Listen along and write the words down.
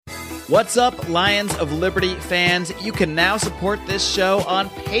What's up, Lions of Liberty fans? You can now support this show on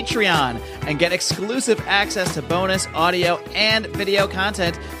Patreon and get exclusive access to bonus audio and video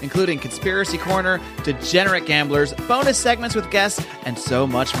content, including Conspiracy Corner, Degenerate Gamblers, bonus segments with guests, and so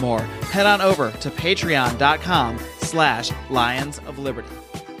much more. Head on over to patreon.com/Lions of Liberty.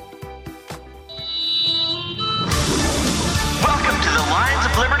 Welcome to the Lions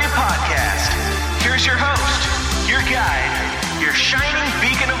of Liberty podcast. Here's your host, your guide, your shining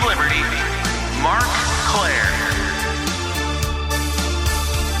beacon of liberty, Mark Claire.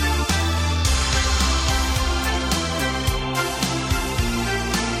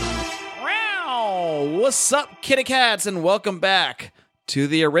 Wow! What's up, kitty cats, and welcome back to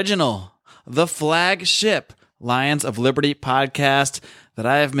the original, the flagship Lions of Liberty podcast that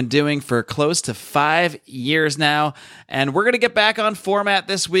I have been doing for close to 5 years now. And we're going to get back on format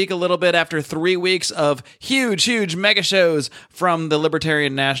this week a little bit after 3 weeks of huge mega shows from the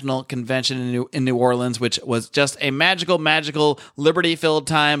Libertarian National Convention in New Orleans, which was just a magical liberty-filled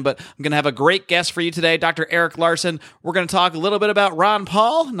time. But I'm going to have a great guest for you today, Dr. Erik Larson. We're going to talk a little bit about Ron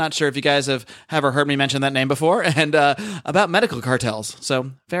Paul. Not sure if you guys have ever heard me mention that name before. And about medical cartels.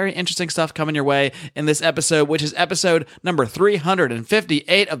 So very interesting stuff coming your way in this episode, which is episode number 358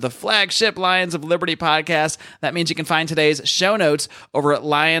 of the flagship Lions of Liberty podcast. That means you can find today's show notes over at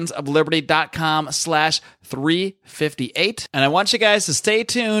lionsofliberty.com/358. And I want you guys to stay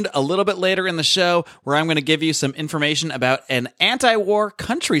tuned a little bit later in the show where I'm going to give you some information about an anti-war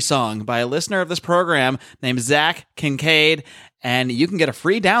country song by a listener of this program named Zach Kincaid. And you can get a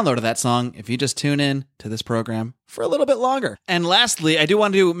free download of that song if you just tune in to this program for a little bit longer. And lastly, I do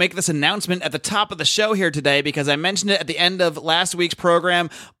want to make this announcement at the top of the show here today because I mentioned it at the end of last week's program,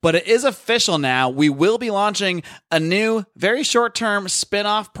 but it is official now. We will be launching a new, very short-term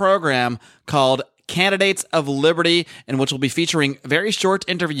spin-off program called Candidates of Liberty, in which we'll be featuring very short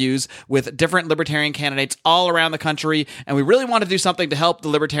interviews with different libertarian candidates all around the country. And we really want to do something to help the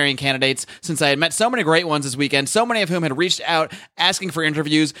libertarian candidates since I had met so many great ones this weekend, so many of whom had reached out asking for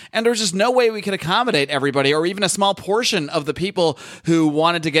interviews, and there was just no way we could accommodate everybody or even a small portion of the people who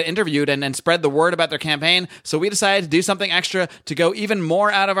wanted to get interviewed and spread the word about their campaign. So we decided to do something extra to go even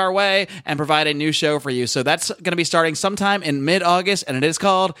more out of our way and provide a new show for you. So that's going to be starting sometime in mid-August, and it is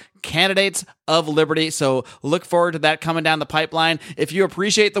called Candidates of Liberty. So look forward to that coming down the pipeline. If you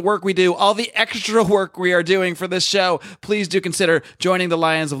appreciate the work we do, all the extra work we are doing for this show, please do consider joining the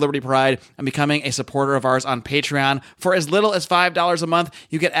Lions of Liberty Pride and becoming a supporter of ours on Patreon. For as little as $5 a month,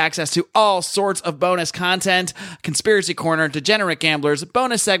 you get access to all sorts of bonus content, Conspiracy Corner, Degenerate Gamblers,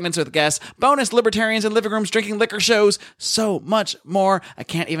 bonus segments with guests, bonus Libertarians in Living Rooms Drinking Liquor shows, so much more. I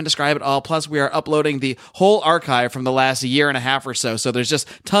can't even describe it all. Plus, we are uploading the whole archive from the last year and a half or so. So there's just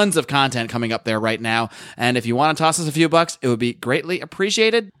tons of content coming up there right now. And if you want to toss us a few bucks, it would be greatly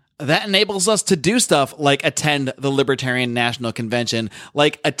appreciated. That enables us to do stuff like attend the Libertarian National Convention,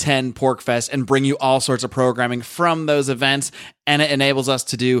 like attend PorcFest, and bring you all sorts of programming from those events. And it enables us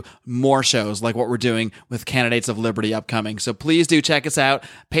to do more shows like what we're doing with Candidates of Liberty upcoming. So please do check us out,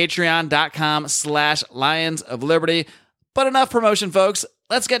 patreon.com/Lions of Liberty. But enough promotion, folks.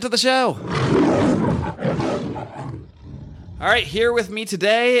 Let's get to the show. All right, here with me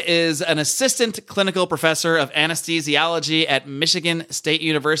today is an assistant clinical professor of anesthesiology at Michigan State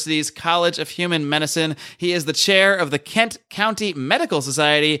University's College of Human Medicine. He is the chair of the Kent County Medical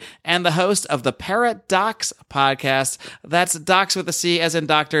Society and the host of the Paradox podcast. That's docs with a C as in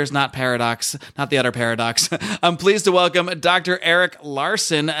doctors, not paradox, not the other paradox. I'm pleased to welcome Dr. Erik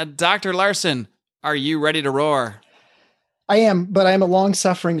Larson. Dr. Larson, are you ready to roar? I am, but I'm a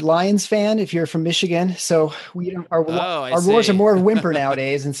long-suffering Lions fan. If you're from Michigan, so our roars are more whimper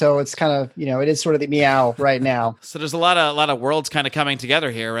nowadays, and so it's kind of it is sort of the meow right now. So there's a lot of worlds kind of coming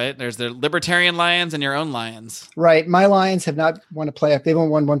together here, right? There's the Libertarian Lions and your own Lions, right? My Lions have not won a playoff. They've only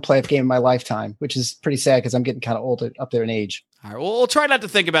won one playoff game in my lifetime, which is pretty sad because I'm getting kind of old up there in age. All right, well, we'll try not to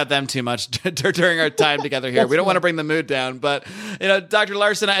think about them too much during our time together here. We don't want to bring the mood down, but Dr.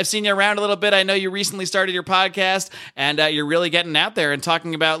 Larson, I've seen you around a little bit. I know you recently started your podcast, and you're really getting out there and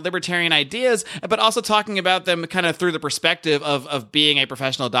talking about libertarian ideas, but also talking about them kind of through the perspective of being a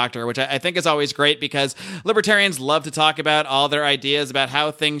professional doctor, which I think is always great because libertarians love to talk about all their ideas about how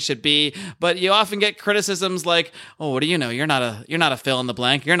things should be, but you often get criticisms like, "Oh, what do you know? You're not a fill in the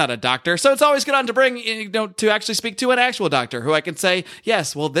blank. You're not a doctor." So it's always good on to bring to actually speak to an actual doctor who I can say,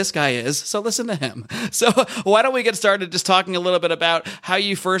 yes, well, this guy is, so listen to him. So why don't we get started just talking a little bit about how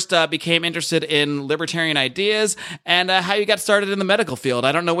you first became interested in libertarian ideas and how you got started in the medical field.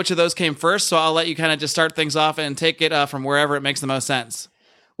 I don't know which of those came first, so I'll let you kind of just start things off and take it from wherever it makes the most sense.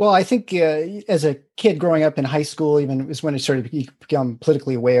 Well, I think as a kid growing up in high school, even was when it started to become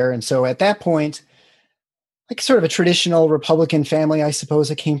politically aware. And so at that point, like sort of a traditional Republican family, I suppose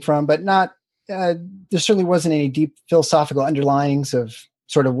I came from, but not, there certainly wasn't any deep philosophical underlyings of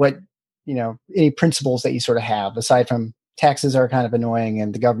sort of what, any principles that you sort of have, aside from taxes are kind of annoying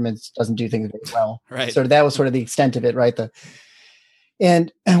and the government doesn't do things very well. Right. So that was sort of the extent of it, right?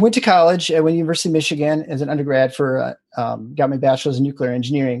 And I went to college at University of Michigan as an undergrad got my bachelor's in nuclear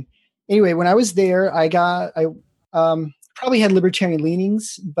engineering. Anyway, when I was there, I probably had libertarian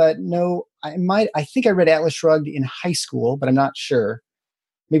leanings, but no, I think I read Atlas Shrugged in high school, but I'm not sure.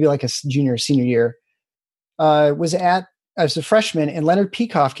 Maybe like a junior or senior year. I was a freshman, and Leonard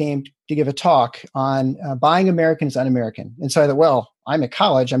Peikoff came to give a talk on buying American is un-American. And so I thought, well, I'm at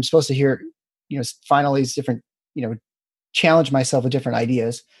college. I'm supposed to hear, find all these different, challenge myself with different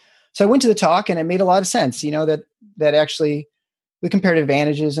ideas. So I went to the talk, and it made a lot of sense, that actually the comparative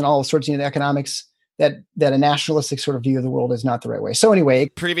advantages and all sorts of economics, that a nationalistic sort of view of the world is not the right way. So anyway,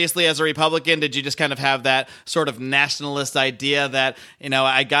 previously as a Republican, did you just kind of have that sort of nationalist idea that,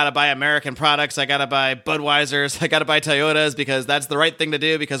 I got to buy American products, I got to buy Budweisers, I got to buy Toyotas because that's the right thing to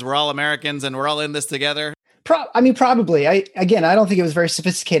do because we're all Americans and we're all in this together? Probably. I don't think it was very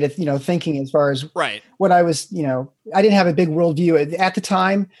sophisticated, thinking as far as right. What I was, I didn't have a big worldview at the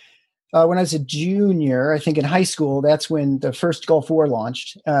time. When I was a junior, I think in high school, that's when the first Gulf War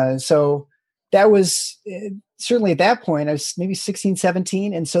launched. So that was certainly at that point, I was maybe 16,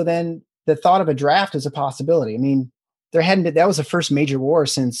 17. And so then the thought of a draft is a possibility. I mean, that was the first major war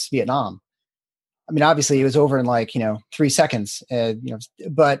since Vietnam. I mean, obviously it was over in 3 seconds,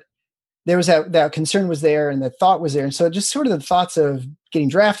 but there was that concern was there and the thought was there. And so just sort of the thoughts of getting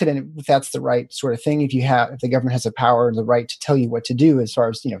drafted, and if that's the right sort of thing, if the government has the power and the right to tell you what to do as far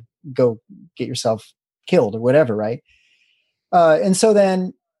as, go get yourself killed or whatever. Right. And so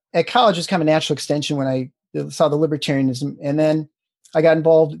then at college was kind of a natural extension when I saw the libertarianism. And then I got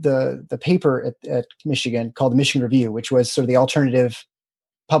involved the paper at Michigan called the Michigan Review, which was sort of the alternative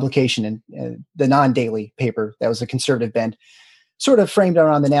publication and the non-daily paper that was a conservative bent, sort of framed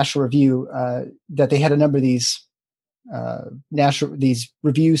around the National Review, that they had a number of these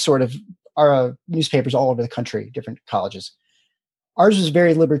review sort of newspapers all over the country, different colleges. Ours was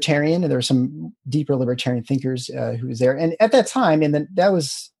very libertarian, and there were some deeper libertarian thinkers who was there. And at that time, that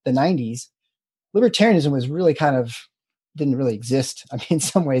was the 90s, libertarianism was really didn't really exist. I mean, in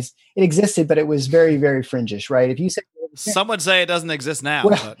some ways it existed, but it was very, very fringish, right? If you say some would say it doesn't exist now,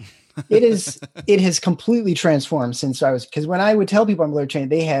 well, but it has completely transformed since because when I would tell people I'm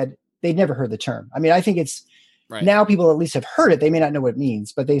libertarian, they'd never heard the term. I mean, I think it's right. Now people at least have heard it. They may not know what it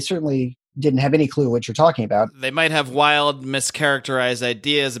means, but they certainly didn't have any clue what you're talking about. They might have wild, mischaracterized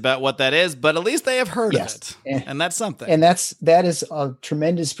ideas about what that is, but at least they have heard of it. And that's something. And that is a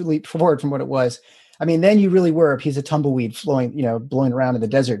tremendous leap forward from what it was. I mean, then you really were a piece of tumbleweed blowing around in the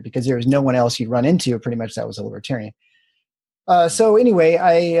desert because there was no one else you'd run into pretty much that was a libertarian. So anyway,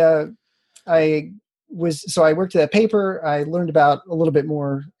 I worked at that paper. I learned about a little bit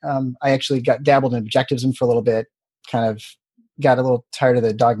more. I actually dabbled in objectivism for a little bit, kind of got a little tired of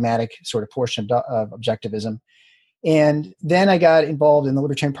the dogmatic sort of portion of objectivism. And then I got involved in the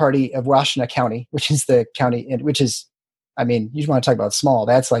Libertarian Party of Washtenaw County, which is the county, which is, I mean, you just want to talk about small.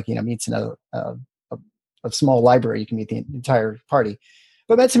 That's like, meets another, a small library. You can meet the entire party.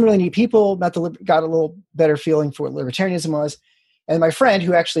 But met some really neat people, got a little better feeling for what libertarianism was. And my friend,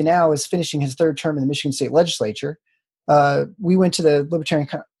 who actually now is finishing his third term in the Michigan State Legislature, we went to the Libertarian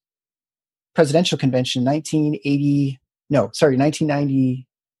Presidential Convention in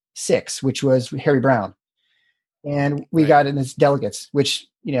 1996, which was Harry Brown. And we got in as delegates, which,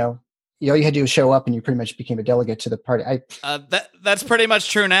 all you had to do was show up and you pretty much became a delegate to the party. That's pretty much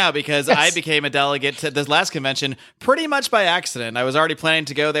true now because yes. I became a delegate to this last convention pretty much by accident. I was already planning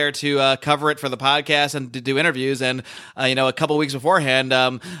to go there to cover it for the podcast and to do interviews. And, a couple weeks beforehand,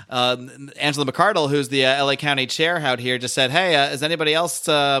 Angela McCardle, who's the LA County chair out here, just said, hey, is anybody else,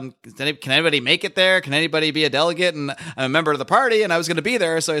 can anybody make it there? Can anybody be a delegate? And I'm a member of the party and I was going to be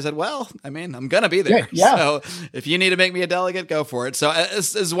there. So I said, well, I mean, I'm going to be there. Yeah. So if you need to make me a delegate, go for it. So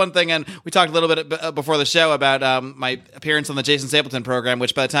this is one thing. And we talked a little bit before the show about my appearance on the Jason Stapleton program,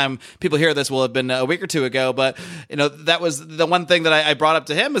 which by the time people hear this will have been a week or two ago. But, that was the one thing that I brought up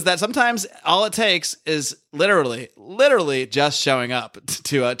to him is that sometimes all it takes is literally just showing up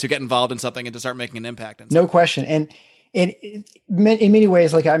to get involved in something and to start making an impact. No question. And in many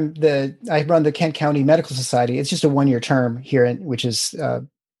ways, like I run the Kent County Medical Society. It's just a 1-year term here, which is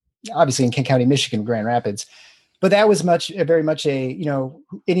obviously in Kent County, Michigan, Grand Rapids. But that was very much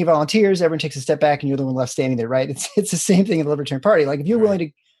any volunteers, everyone takes a step back and you're the one left standing there, right? It's the same thing in the Libertarian Party. Like if you're willing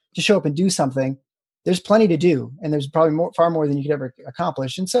to to show up and do something, there's plenty to do. And there's probably far more than you could ever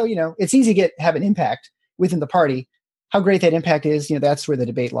accomplish. And so, it's easy to have an impact within the party. How great that impact is, that's where the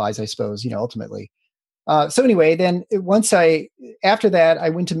debate lies, I suppose, ultimately. So anyway, then after that, I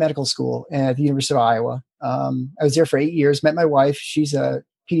went to medical school at the University of Iowa. I was there for 8 years, met my wife. She's a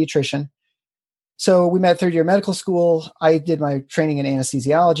pediatrician. So we met third year medical school. I did my training in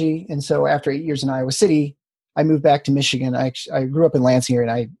anesthesiology. And so after 8 years in Iowa City, I moved back to Michigan. I grew up in Lansing here,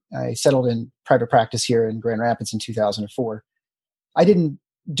 and I settled in private practice here in Grand Rapids in 2004. I didn't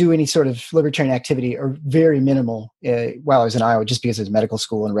do any sort of libertarian activity, or very minimal, while I was in Iowa, just because it's medical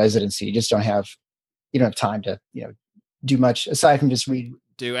school and residency. You don't have time to do much aside from just read.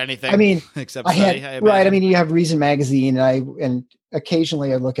 Do anything. I mean, except study, right. I mean, you have Reason magazine, and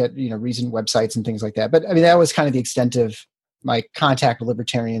occasionally I look at Reason websites and things like that. But I mean, that was kind of the extent of my contact with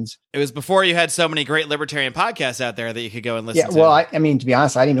libertarians. It was before you had so many great libertarian podcasts out there that you could go and listen to. Yeah, well, I mean, to be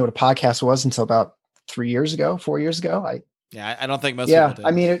honest, I didn't know what a podcast was until about 4 years ago. I don't think most people did.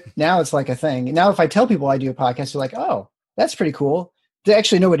 I mean, now it's like a thing. Now, if I tell people I do a podcast, they're like, "Oh, that's pretty cool." They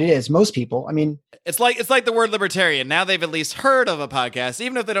actually know what it is. Most people, I mean, it's like the word libertarian. Now they've at least heard of a podcast,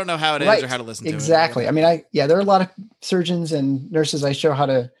 even if they don't know how it is or how to listen to it. Exactly. I mean, there are a lot of surgeons and nurses I show how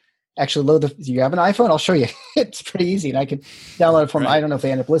to actually load do you have an iPhone? I'll show you. It's pretty easy, and I can download it from. Right. I don't know if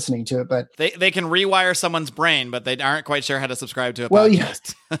they end up listening to it, but they can rewire someone's brain, but they aren't quite sure how to subscribe to a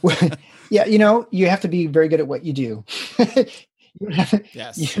podcast. Yeah, you have to be very good at what you do. You don't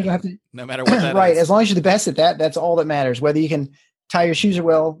have to, no matter what that right, is. as long as you're the best at that, that's all that matters. Whether you can tie your shoes or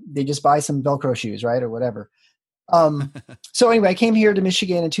well, they just buy some Velcro shoes, right, or whatever. So anyway, I came here to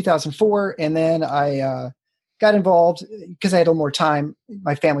Michigan in 2004, and then I got involved because I had a little more time.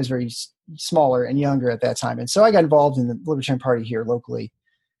 My family was very smaller and younger at that time, and so I got involved in the Libertarian Party here locally.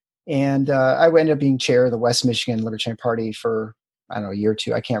 And I ended up being chair of the West Michigan Libertarian Party for, I don't know, a year or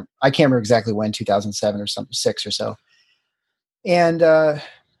two. I can't remember exactly when, 2007 or something, 6 or so. And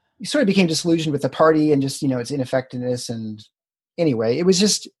you sort of became disillusioned with the party and just, its ineffectiveness. And anyway, it was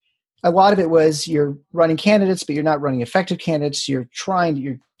just, a lot of it was you're running candidates, but you're not running effective candidates. You're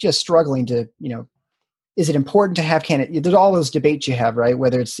just struggling to, is it important to have candidates? There's all those debates you have, right?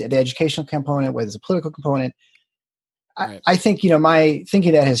 Whether it's the educational component, whether it's a political component. Right. I think, my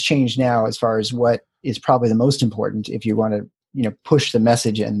thinking that has changed now as far as what is probably the most important if you want to, push the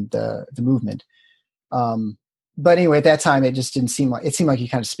message and the movement. But anyway, at that time, it just didn't seem like, you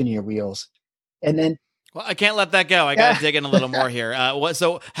kind of spinning your wheels. And then, well, I can't let that go. I got to dig in a little more here. What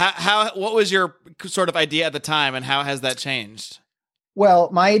was your sort of idea at the time, and how has that changed? Well,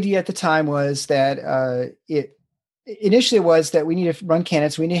 my idea at the time was that it initially was that we need to run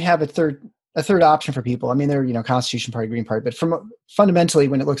candidates. We need to have a third option for people. I mean, they're Constitution Party, Green Party, but fundamentally,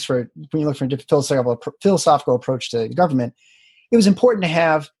 when you look for a different philosophical approach to government, it was important to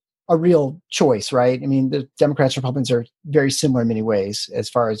have a real choice, right? I mean, the Democrats and Republicans are very similar in many ways as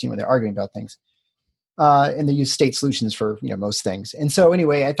far as, they're arguing about things. And they use state solutions for, most things. And so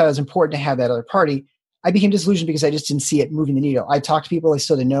anyway, I thought it was important to have that other party. I became disillusioned because I just didn't see it moving the needle. I talked to people I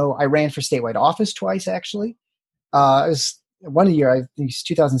still didn't know. I ran for statewide office twice, actually. I was one year, I think it was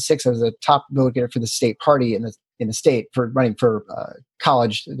 2006, I was a top vote-getter for the state party in the state for running for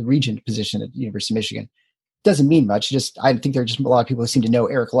college, the regent position at the University of Michigan. Doesn't mean much. I think there are just a lot of people who seem to know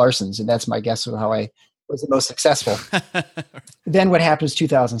Eric Larson's, and that's my guess of how I was the most successful. Then what happened was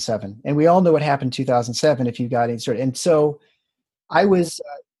 2007, and we all know what happened in 2007 if you got any sort of. And so I was.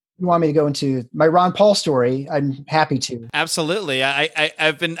 You want me to go into my Ron Paul story? I'm happy to. Absolutely.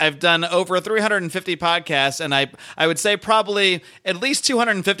 I've done over 350 podcasts, and I would say probably at least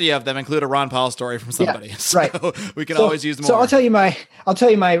 250 of them include a Ron Paul story from somebody. Yeah, so right. We can always use more. So I'll tell you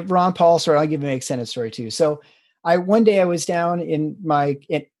my Ron Paul story. I'll give you an extended story too. So one day I was down in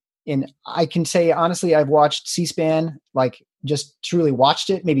I can say honestly, I've watched C-SPAN, like just truly watched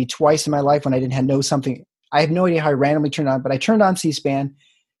it maybe twice in my life when I didn't know something. I have no idea how I randomly turned on, but I turned on C-SPAN.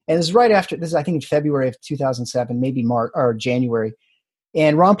 And this is right after this, I think in February of 2007, maybe March or January.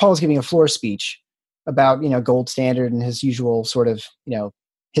 And Ron Paul was giving a floor speech about, gold standard and his usual sort of,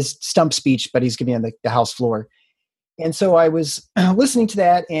 his stump speech, but he's giving on the House floor. And so I was listening to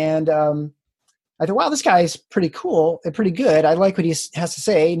that, and I thought, wow, this guy is pretty cool and pretty good. I like what he has to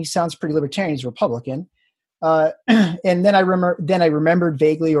say, and he sounds pretty libertarian. He's a Republican. And then I remembered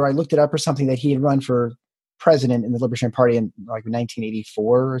vaguely, or I looked it up or something, that he had run for president in the Libertarian Party in like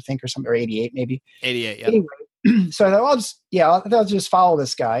 1984, I think, or something, or 88 maybe. 88, yeah. Anyway, so I thought I'll just follow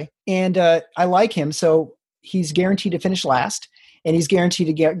this guy, and I like him, so he's guaranteed to finish last, and he's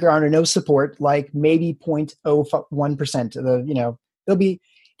guaranteed to garner no support, like maybe 0.01% of the.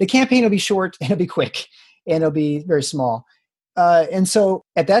 The campaign will be short and it'll be quick and it'll be very small. And so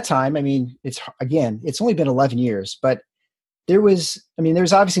at that time, I mean, it's only been 11 years, but there's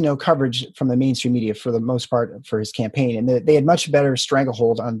obviously no coverage from the mainstream media for the most part for his campaign. And they had much better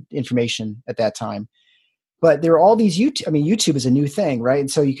stranglehold on information at that time. But there were all these YouTube is a new thing, right? And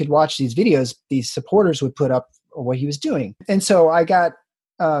so you could watch these videos, these supporters would put up what he was doing. And so I got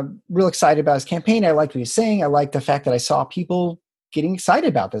real excited about his campaign. I liked what he was saying. I liked the fact that I saw people getting excited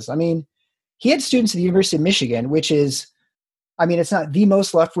about this. I mean, he had students at the University of Michigan, which is, I mean, it's not the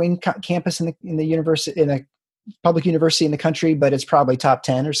most left-wing campus in the university, in a public university in the country, but it's probably top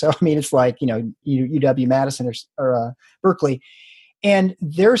 10 or so. I mean, it's like, UW-Madison or Berkeley. And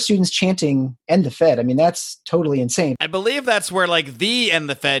there are students chanting "End the Fed." I mean, that's totally insane. I believe that's where like the "End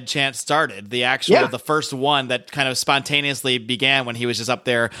the Fed" chant started. The first one that kind of spontaneously began when he was just up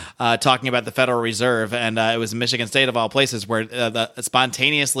there talking about the Federal Reserve, and it was Michigan State of all places where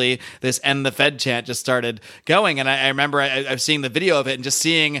spontaneously this "End the Fed" chant just started going. And I remember I was seeing the video of it and just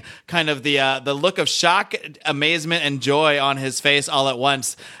seeing kind of the look of shock, amazement, and joy on his face all at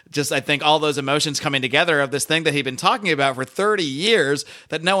once. Just, I think, all those emotions coming together of this thing that he'd been talking about for 30 years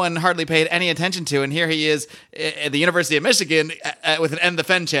that no one hardly paid any attention to. And here he is at the University of Michigan with an "End the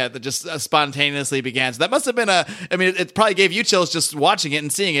Fed" chant that just spontaneously began. So that must have been it probably gave you chills just watching it and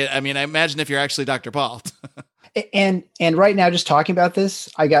seeing it. I mean, I imagine if you're actually Dr. Paul. And right now, just talking about this,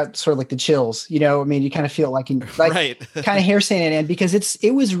 I got sort of like the chills, I mean, you kind of feel like right. kind of hair standing in because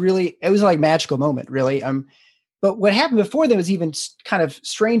it was like a magical moment, really. But what happened before that was even kind of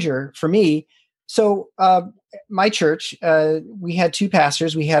stranger for me. So my church, we had two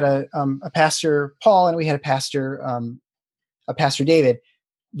pastors. We had a pastor Paul, and we had a pastor David.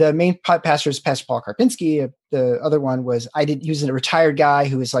 The main pastor is Pastor Paul Karpinski. The other one was he was a retired guy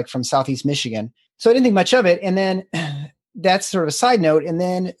who was like from Southeast Michigan. So I didn't think much of it. And then that's sort of a side note. And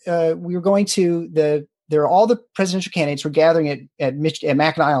then we were going to all the presidential candidates were gathering at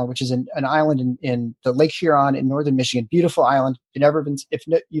Mackinac Island, which is an island in the Lake Huron in northern Michigan. Beautiful island. If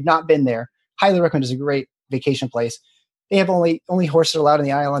you've not been there, highly recommend. It's a great vacation place. They have only horses allowed on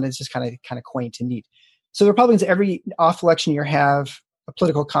the island. It's just kind of quaint and neat. So the Republicans every off election year have a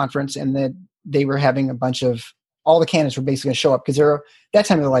political conference, and then they were having a bunch of all the candidates were basically going to show up because that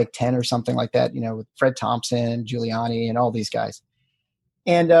time they were like 10 or something like that. With Fred Thompson, Giuliani, and all these guys,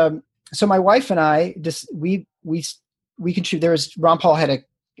 and. So my wife and I we contributed. There was Ron Paul had a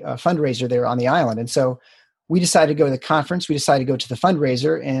fundraiser there on the island, and so we decided to go to the conference. We decided to go to the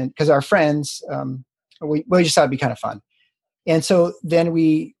fundraiser, and because our friends, we just thought it'd be kind of fun. And so then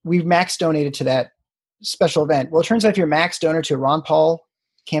we max donated to that special event. Well, it turns out if you're a max donor to a Ron Paul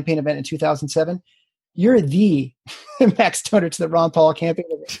campaign event in 2007, you're the max donor to the Ron Paul campaign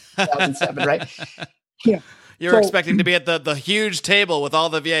event in 2007, right? Yeah. You were expecting to be at the huge table with all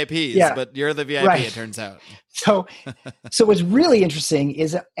the VIPs, but you're the VIP, right. It turns out. So what's really interesting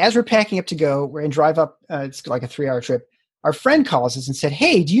is as we're packing up to go, we're going to drive up, it's like a 3-hour trip. Our friend calls us and said,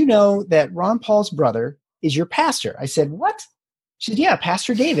 "Hey, do you know that Ron Paul's brother is your pastor?" I said, "What?" She said, "Yeah,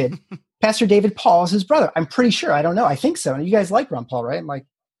 Pastor David. Pastor David Paul is his brother. I'm pretty sure. I don't know. I think so. And you guys like Ron Paul, right?" I'm like,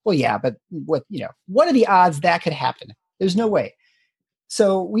 "Well, yeah, but what are the odds that could happen? There's no way."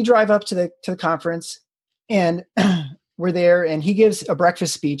 So we drive up to the conference. And we're there, and he gives a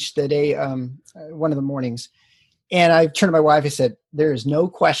breakfast speech the day, one of the mornings. And I turned to my wife and said, "There is no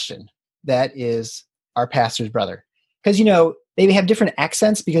question that is our pastor's brother." Because, they have different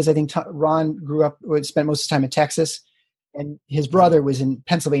accents because I think Ron spent most of the time in Texas, and his brother was in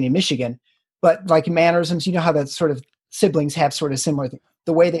Pennsylvania, Michigan. But like mannerisms, how that sort of siblings have sort of similar things.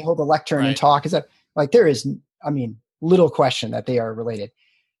 The way they hold the lectern and talk is that like there is, little question that they are related.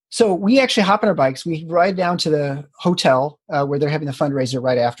 So we actually hop on our bikes. We ride down to the hotel where they're having the fundraiser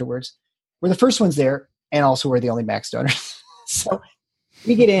right afterwards. We're the first ones there, and also we're the only max donors. So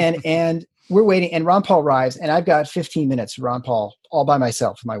we get in, and we're waiting, and Ron Paul arrives, and I've got 15 minutes with Ron Paul all by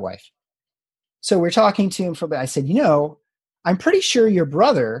myself with my wife. So we're talking to him for a bit. I said, "I'm pretty sure your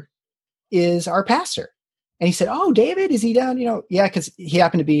brother is our pastor." And he said, "Oh, David, is he down?" Yeah, because he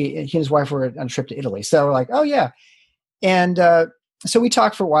happened to be, he and his wife were on a trip to Italy. So we're like, "Oh, yeah." And so we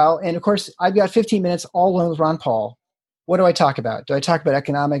talked for a while, and of course, I've got 15 minutes all alone with Ron Paul. What do I talk about? Do I talk about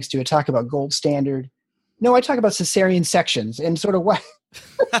economics? Do I talk about gold standard? No, I talk about cesarean sections and sort of what,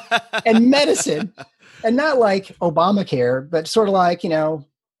 and medicine, and not like Obamacare, but sort of like,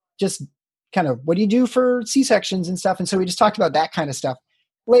 just kind of what do you do for C-sections and stuff. And so we just talked about that kind of stuff.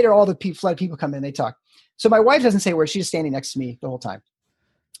 Later, all the flood people come in, they talk. So my wife doesn't say a word. She's just standing next to me the whole time.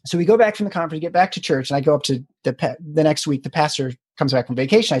 So we go back from the conference, get back to church, and I go up to the next week. The pastor comes back from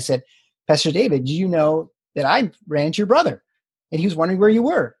vacation. I said, "Pastor David, do you know that I ran into your brother?" And he was wondering where you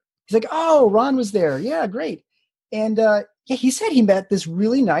were. He's like, "Oh, Ron was there. Yeah, great." And yeah, he said he met this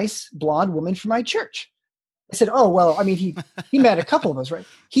really nice blonde woman from my church. I said, oh, well, I mean, he met a couple of us, right?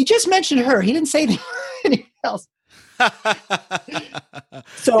 He just mentioned her. He didn't say anything else.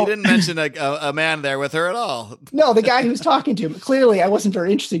 So he didn't mention a man there with her at all. No, the guy who was talking to him. Clearly, I wasn't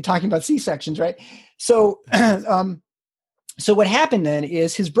very interested in talking about C-sections, right? So, so what happened then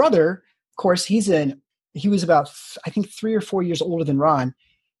is his brother, of course, he was about, I think, 3 or 4 years older than Ron.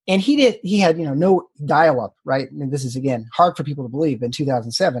 And he had, no dial-up, right? And this is, again, hard for people to believe in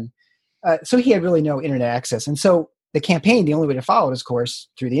 2007. So he had really no internet access. And so the campaign, the only way to follow it is, of course,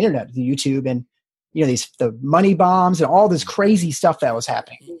 through the internet, through YouTube and, the money bombs and all this crazy stuff that was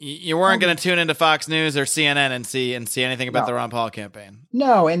happening. You weren't going to tune into Fox News or CNN and see anything about the Ron Paul campaign.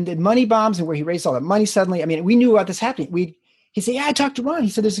 No. And the money bombs and where he raised all that money suddenly. I mean, we knew about this happening. He said, yeah, I talked to Ron. He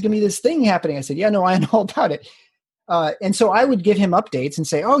said, there's going to be this thing happening. I said, yeah, no, I know all about it. And so I would give him updates and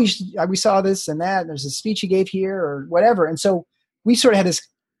say, oh, we saw this and that. And there's a speech he gave here or whatever. And so we sort of had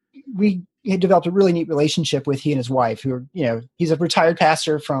we had developed a really neat relationship with he and his wife, who are, he's a retired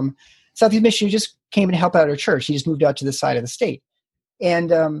pastor from Southeast Michigan, who just came in to help out our church. He just moved out to this side of the state.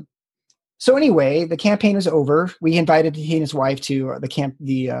 And so anyway, the campaign was over. We invited he and his wife to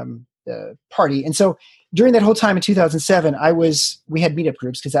the party. And so during that whole time in 2007, we had meetup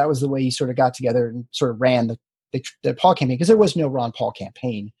groups because that was the way you sort of got together and sort of ran the Paul campaign, because there was no Ron Paul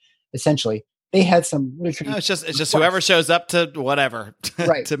campaign. Essentially, they had some. It's just whoever shows up to whatever,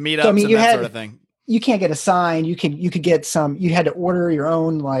 right? to meet up, and that sort of thing. You can't get a sign. You could get some. You had to order your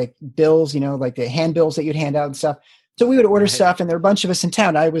own like bills, like the handbills that you'd hand out and stuff. So we would order stuff, and there were a bunch of us in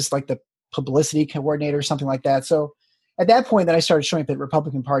town. I was like the publicity coordinator or something like that. So at that point, then I started showing up at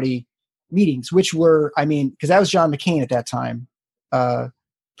Republican Party meetings, which were, because that was John McCain at that time.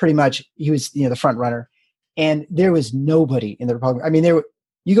 Pretty much, he was the front runner. And there was nobody in the Republican.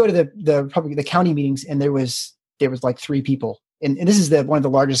 You go to the county meetings, and there was like 3 people, and this is one of the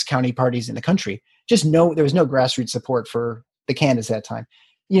largest county parties in the country. There was no grassroots support for the candidates at that time.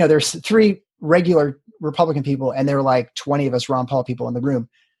 There's 3 regular Republican people, and there were like 20 of us Ron Paul people in the room,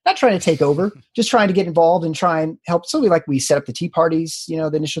 not trying to take over, just trying to get involved and try and help. So we set up the Tea Parties, the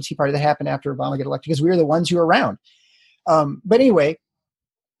initial Tea Party that happened after Obama got elected, because we were the ones who were around. But anyway,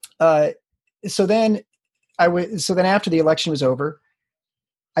 so then after the election was over,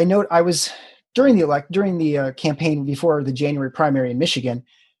 I was during the campaign before the January primary in Michigan,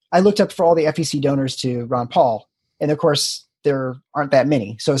 I looked up for all the FEC donors to Ron Paul, and of course there aren't that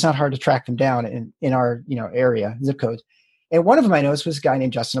many, so it's not hard to track them down in our area zip codes. And one of them I noticed was a guy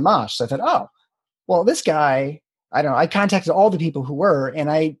named Justin Amash. So I thought, oh, well, this guy, I don't know. I contacted all the people who were, and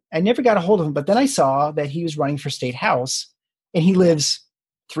I never got a hold of him. But then I saw that he was running for state house, and he lives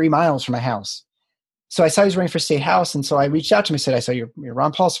 3 miles from my house. So I saw he was running for state house, and so I reached out to him and said, I saw you're a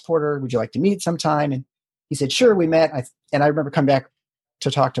Ron Paul supporter. Would you like to meet sometime? And he said, sure. We met. And I remember coming back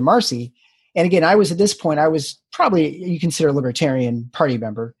to talk to Marcy. And again, at this point, I was probably, you consider a Libertarian Party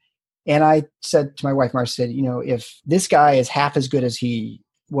member. And I said to my wife, Marcy, if this guy is half as good as he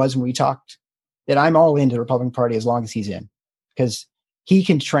was when we talked, that I'm all into the Republican Party as long as he's in, because he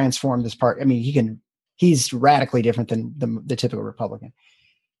can transform this party. He's radically different than the typical Republican.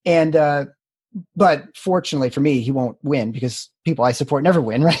 And, but fortunately for me, he won't win, because people I support never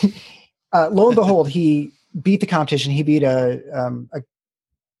win, right? Lo and behold, he beat the competition. He beat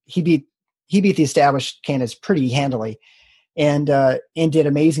the established candidates pretty handily, and did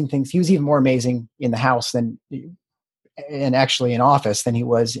amazing things. He was even more amazing in the House and actually in office than he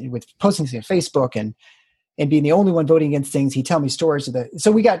was with posting things on Facebook and being the only one voting against things. He'd tell me stories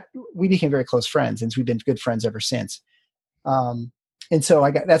so we became very close friends, and we've been good friends ever since. And so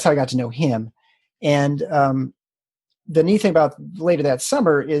that's how I got to know him. And the neat thing about later that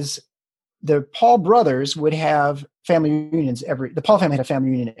summer is the Paul brothers would have family reunions the Paul family had a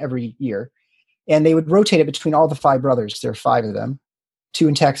family reunion every year, and they would rotate it between all the 5 brothers. There are 5 of them, 2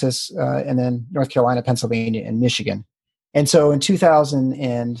 in Texas, and then North Carolina, Pennsylvania, and Michigan. And so in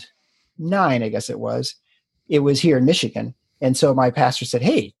 2009, I guess it was here in Michigan. And so my pastor said,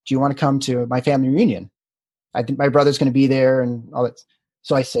 hey, do you want to come to my family reunion? I think my brother's going to be there and all that.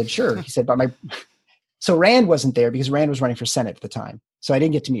 So I said, sure. He said, so Rand wasn't there because Rand was running for Senate at the time. So I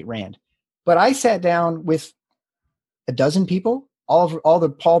didn't get to meet Rand, but I sat down with a dozen people, all the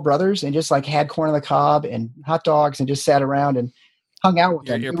Paul brothers, and just had corn on the cob and hot dogs, and just sat around and hung out with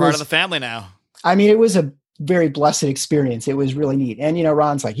them. You're part of the family now. It was a very blessed experience. It was really neat. And,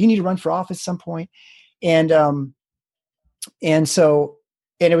 Ron's like, you need to run for office at some point. And so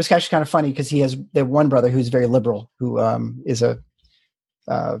it was actually kind of funny because he has the one brother who's very liberal, who is a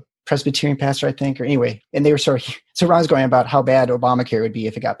Presbyterian pastor, I think, or anyway. And they were so Ron's going about how bad Obamacare would be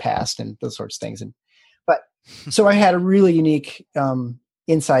if it got passed and those sorts of things. But So I had a really unique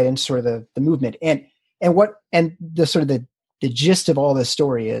insight into sort of the movement and the sort of the gist of all this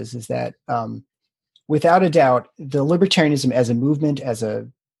story is that without a doubt, the libertarianism as a movement, as a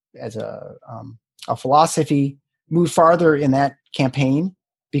philosophy, moved farther in that campaign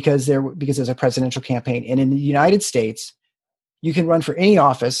because there's a presidential campaign. And in the United States, you can run for any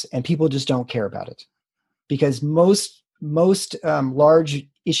office and people just don't care about it because most large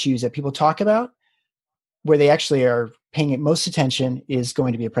issues that people talk about, where they actually are paying it most attention, is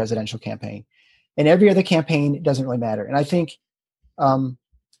going to be a presidential campaign. And every other campaign doesn't really matter. And I think, not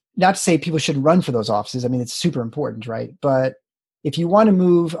to say people should run for those offices. I mean, it's super important, right? But if you want to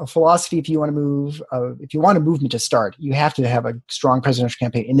move a philosophy, if you want a movement to start, you have to have a strong presidential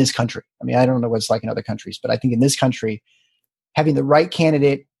campaign in this country. I mean, I don't know what it's like in other countries, but I think in this country, having the right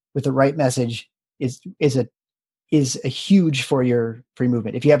candidate with the right message is a huge for your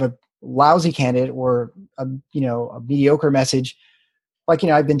movement. If you have a lousy candidate or a mediocre message, like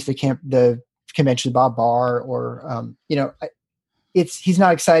I've been to the convention with Bob Barr, or he's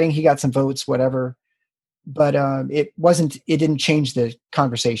not exciting. He got some votes, whatever, but it didn't change the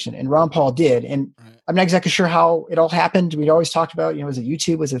conversation. And Ron Paul did, and right. I'm not exactly sure how it all happened. We'd always talked about, was it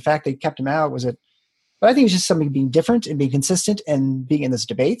YouTube? Was it the fact they kept him out? Was it? But I think it's just something being different and being consistent and being in those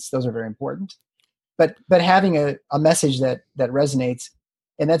debates. Those are very important. But having a message that resonates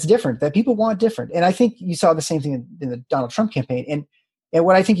and that's different, that people want different. And I think you saw the same thing in the Donald Trump campaign. And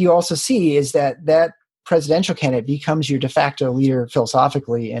what I think you also see is that presidential candidate becomes your de facto leader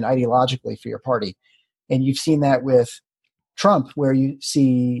philosophically and ideologically for your party. And you've seen that with Trump, where you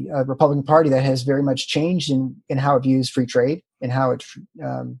see a Republican Party that has very much changed in how it views free trade and how it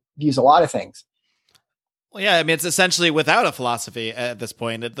views a lot of things. Well, yeah, I mean, it's essentially without a philosophy at this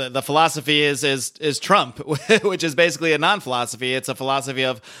point. The philosophy is Trump, which is basically a non-philosophy. It's a philosophy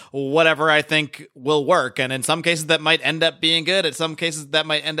of whatever I think will work. And in some cases that might end up being good. In some cases that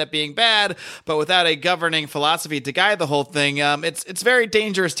might end up being bad. But without a governing philosophy to guide the whole thing, it's very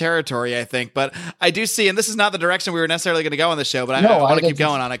dangerous territory, I think. But I do see, and this is not the direction we were necessarily going to go on the show, but I want to keep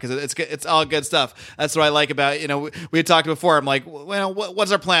going on it because it's all good stuff. That's what I like about, we had talked before. I'm like, well,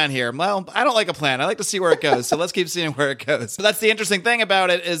 what's our plan here? Well, I don't like a plan. I like to see where it goes. So let's keep seeing where it goes. So that's the interesting thing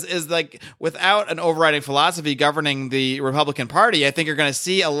about it is like without an overriding philosophy governing the Republican Party, I think you're going to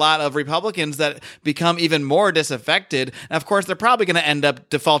see a lot of Republicans that become even more disaffected. And of course, they're probably going to end up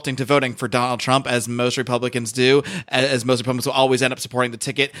defaulting to voting for Donald Trump, as most Republicans do, as most Republicans will always end up supporting the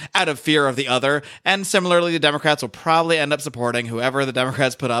ticket out of fear of the other. And similarly, the Democrats will probably end up supporting whoever the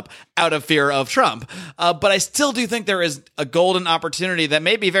Democrats put up out of fear of Trump. But I still do think there is a golden opportunity that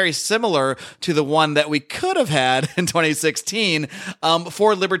may be very similar to the one that we could have had in 2016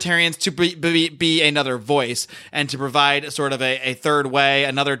 for libertarians to be another voice and to provide sort of a third way,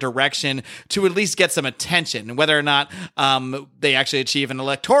 another direction to at least get some attention. Whether or not they actually achieve an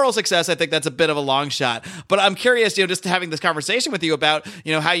electoral success, I think that's a bit of a long shot. But I'm curious, just having this conversation with you about,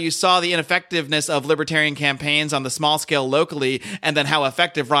 how you saw the ineffectiveness of libertarian campaigns on the small scale locally, and then how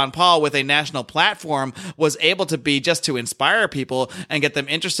effective Ron Paul with a national platform was able to be just to inspire people and get them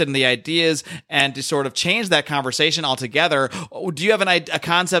interested in the ideas and to sort of change that conversation altogether. Do you have a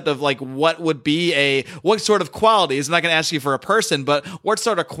concept of like what sort of qualities? I'm not going to ask you for a person, but what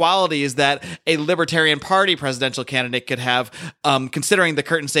sort of qualities that a Libertarian Party presidential candidate could have, considering the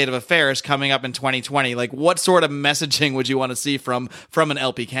current state of affairs coming up in 2020? Like, what sort of messaging would you want to see from an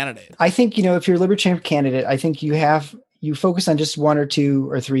LP candidate? I think, if you're a Libertarian candidate, I think you focus on just one or two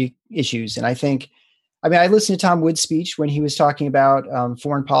or three issues. And I listened to Tom Woods' speech when he was talking about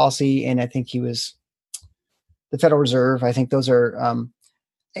foreign policy, and I think he was the Federal Reserve. I think those are,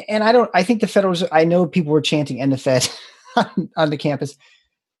 I think the Federal Reserve, I know people were chanting "End the Fed" on the campus.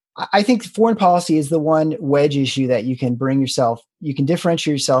 I think foreign policy is the one wedge issue that you can you can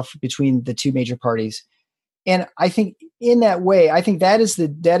differentiate yourself between the two major parties. And I think in that way, I think that is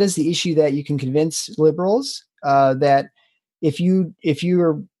the issue that you can convince liberals that if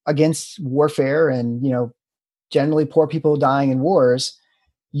you're against warfare and, generally poor people dying in wars,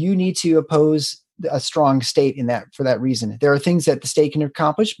 you need to oppose a strong state for that reason. There are things that the state can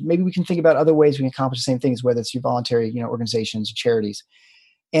accomplish. Maybe we can think about other ways we can accomplish the same things, whether it's your voluntary, organizations or charities.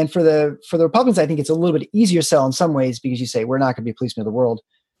 And for the Republicans, I think it's a little bit easier sell in some ways because you say, we're not going to be a policeman of the world.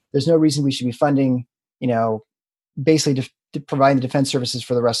 There's no reason we should be funding, basically to provide the defense services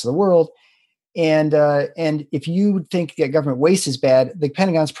for the rest of the world. And if you think that government waste is bad, the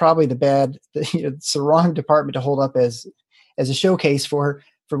Pentagon's probably it's the wrong department to hold up as a showcase for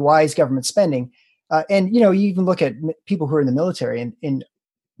wise government spending. And you even look at people who are in the military, and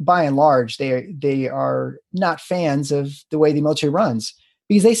by and large, they are not fans of the way the military runs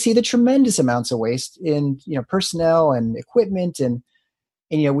because they see the tremendous amounts of waste in, personnel and equipment, and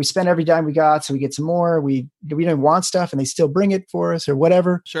we spend every dime we got, so we get some more. We don't want stuff, and they still bring it for us or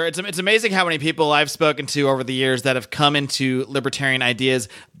whatever. Sure. It's amazing how many people I've spoken to over the years that have come into libertarian ideas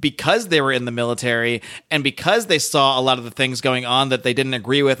because they were in the military and because they saw a lot of the things going on that they didn't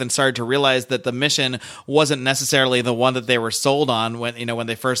agree with and started to realize that the mission wasn't necessarily the one that they were sold on when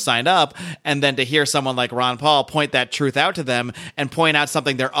they first signed up. And then to hear someone like Ron Paul point that truth out to them and point out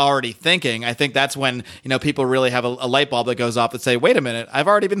something they're already thinking, I think that's when, people really have a light bulb that goes off that say, wait a minute, I've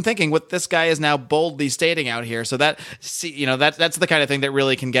already been thinking what this guy is now boldly stating out here. So that's the kind of thing that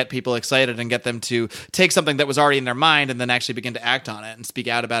really can get people excited and get them to take something that was already in their mind and then actually begin to act on it and speak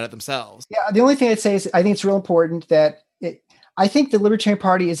out about it themselves. Yeah. The only thing I'd say is I think it's real important that I think the Libertarian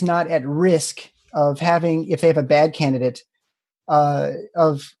Party is not at risk of having, if they have a bad candidate,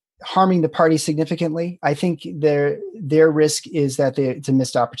 of harming the party significantly. I think their risk is that it's a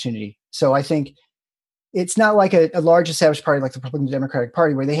missed opportunity. So I think it's not like a large established party like the Republican Democratic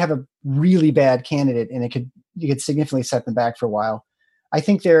Party where they have a really bad candidate and you could significantly set them back for a while. I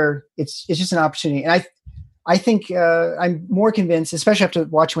think it's just an opportunity. And I think I'm more convinced, especially after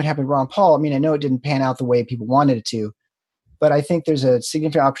watching what happened to Ron Paul. I mean, I know it didn't pan out the way people wanted it to, but I think there's a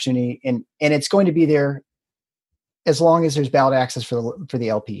significant opportunity and it's going to be there as long as there's ballot access for the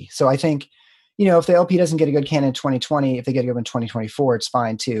LP. So I think, if the LP doesn't get a good candidate in 2020, if they get a good one in 2024, it's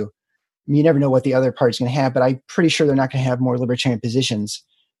fine too. I mean, you never know what the other party's going to have, but I'm pretty sure they're not going to have more libertarian positions.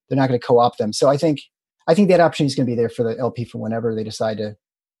 They're not going to co-opt them. So I think that opportunity is going to be there for the LP for whenever they decide to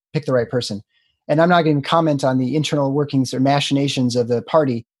pick the right person. And I'm not going to comment on the internal workings or machinations of the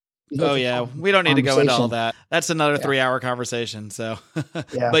party. Oh yeah, we don't need to go into all that. That's another 3-hour conversation. So,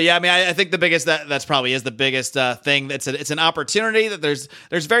 yeah. But yeah, I mean, I think the biggest that's probably is the biggest thing. It's an opportunity that there's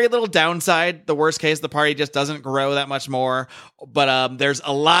very little downside. The worst case, the party just doesn't grow that much more. But there's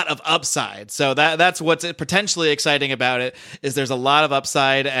a lot of upside. So that's what's potentially exciting about it is there's a lot of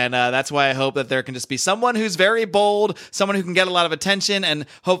upside, and that's why I hope that there can just be someone who's very bold, someone who can get a lot of attention, and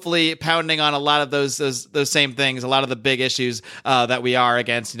hopefully pounding on a lot of those same things, a lot of the big issues that we are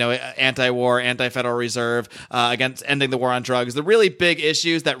against. Anti-war, anti-Federal Reserve, against ending the war on drugs, the really big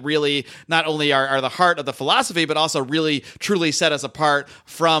issues that really not only are the heart of the philosophy, but also really truly set us apart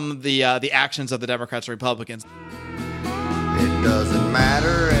from the actions of the Democrats and Republicans. It doesn't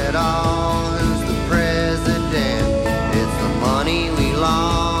matter at all who's the president. It's the money we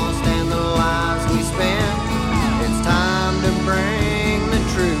lost and the lives we spent. It's time to bring the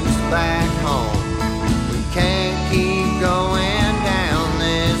troops back home. We can't keep going down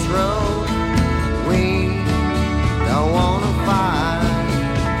this road. We don't want to fight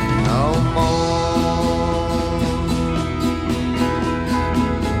no more.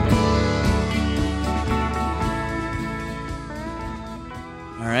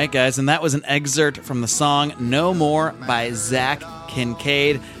 All right, guys, and that was an excerpt from the song No More by Zach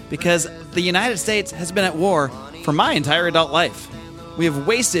Kincaid, because the United States has been at war for my entire adult life. We have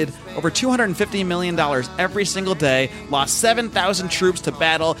wasted over $250 million every single day, lost 7,000 troops to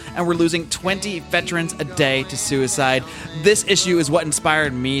battle, and we're losing 20 veterans a day to suicide. This issue is what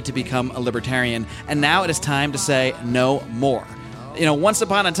inspired me to become a libertarian, and now it is time to say no more. Once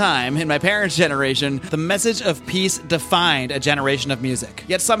upon a time, in my parents' generation, the message of peace defined a generation of music.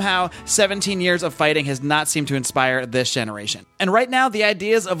 Yet somehow, 17 years of fighting has not seemed to inspire this generation. And right now, the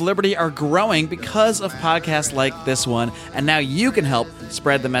ideas of liberty are growing because of podcasts like this one, and now you can help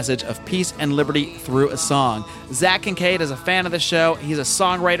spread the message of peace and liberty through a song. Zach Kincaid is a fan of the show. He's a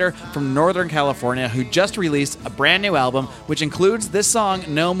songwriter from Northern California who just released a brand new album, which includes this song,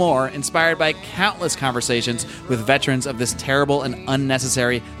 No More, inspired by countless conversations with veterans of this terrible and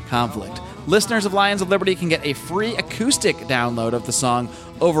unnecessary conflict. Listeners of Lions of Liberty can get a free acoustic download of the song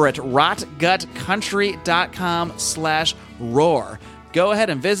over at rotgutcountry.com/roar. Go ahead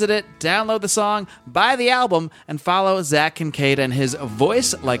and visit it, download the song, buy the album, and follow Zach Kincaid and his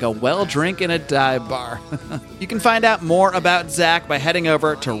voice like a well drink in a dive bar. You can find out more about Zach by heading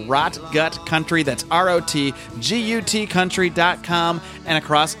over to Rotgut Country, that's ROTGUT country.com, and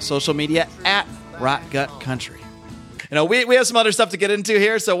across social media at Rotgut Country. We have some other stuff to get into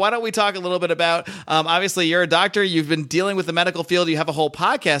here, so why don't we talk a little bit about, obviously you're a doctor, you've been dealing with the medical field, you have a whole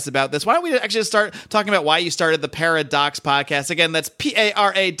podcast about this. Why don't we actually start talking about why you started the Paradox Podcast? Again, that's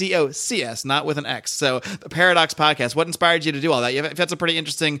Paradocs, not with an X. So the Paradox Podcast, what inspired you to do all that? You've had some pretty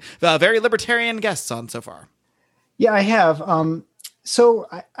interesting, very libertarian guests on so far. Yeah, I have. So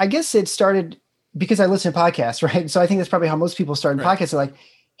I guess it started because I listen to podcasts, right? So I think that's probably how most people start in podcasts. They're like,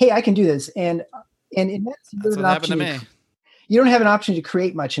 hey, I can do this. And in medicine, that's what happened to me. You don't have an option to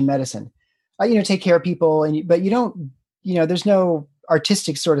create much in medicine. Take care of people, but you don't. There's no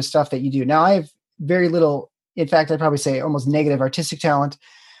artistic sort of stuff that you do. Now I have very little, in fact, I'd probably say almost negative artistic talent.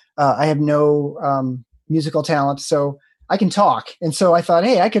 I have no musical talent, so I can talk. And so I thought,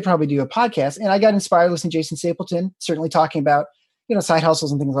 hey, I could probably do a podcast. And I got inspired listening to Jason Stapleton, certainly talking about, side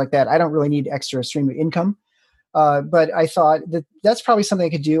hustles and things like that. I don't really need extra stream of income. But I thought that that's probably something I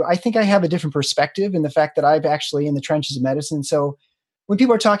could do. I think I have a different perspective in the fact that I've actually in the trenches of medicine. So when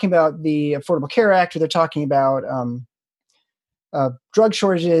people are talking about the Affordable Care Act, or they're talking about drug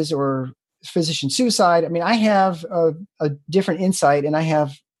shortages or physician suicide, I mean, I have a different insight, and I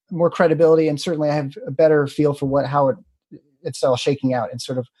have more credibility, and certainly I have a better feel for how it's all shaking out, and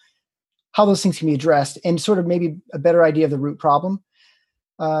sort of how those things can be addressed, and sort of maybe a better idea of the root problem.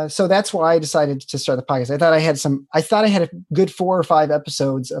 So that's why I decided to start the podcast. I thought I had a good 4 or 5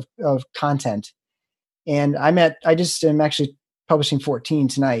 episodes of content, and I just am actually publishing 14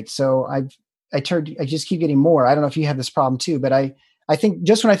 tonight. So I just keep getting more. I don't know if you have this problem too, but I think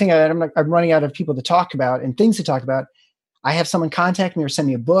just when I think I'm running out of people to talk about and things to talk about, I have someone contact me or send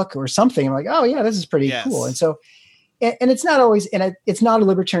me a book or something. I'm like, oh yeah, this is pretty cool. And so, and it's not always, and it's not a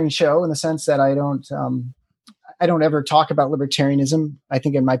libertarian show in the sense that I don't ever talk about libertarianism. I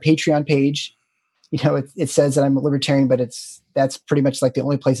think in my Patreon page, it says that I'm a libertarian, but that's pretty much like the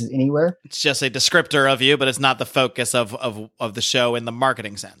only places anywhere. It's just a descriptor of you, but it's not the focus of the show in the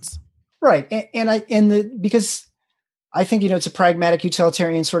marketing sense. Right. Because I think, it's a pragmatic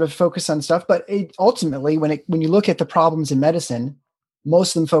utilitarian sort of focus on stuff, but ultimately when you look at the problems in medicine,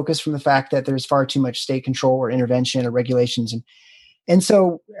 most of them focus from the fact that there's far too much state control or intervention or regulations. And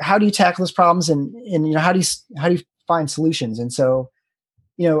so how do you tackle those problems, and how do you find solutions? And so,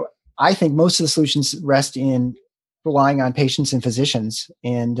 I think most of the solutions rest in relying on patients and physicians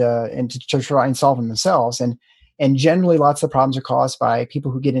and to try and solve them themselves. And generally lots of the problems are caused by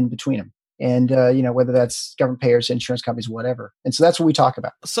people who get in between them. And, whether that's government payers, insurance companies, whatever. And so that's what we talk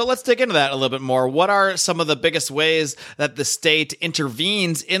about. So let's dig into that a little bit more. What are some of the biggest ways that the state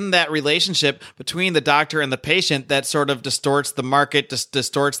intervenes in that relationship between the doctor and the patient that sort of distorts the market,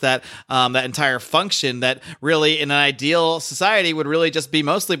 distorts that entire function that really in an ideal society would really just be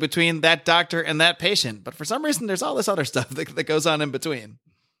mostly between that doctor and that patient? But for some reason, there's all this other stuff that goes on in between.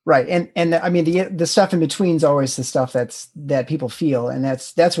 Right. And I mean, the stuff in between is always the stuff that people feel. And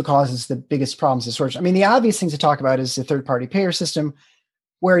that's what causes the biggest problems. I mean, the obvious things to talk about is the third party payer system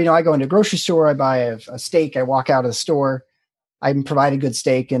where, I go into a grocery store, I buy a steak, I walk out of the store, I'm provided good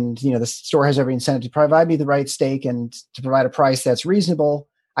steak, and, the store has every incentive to provide me the right steak and to provide a price that's reasonable.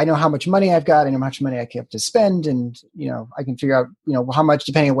 I know how much money I've got, I know how much money I have to spend. And, I can figure out, how much,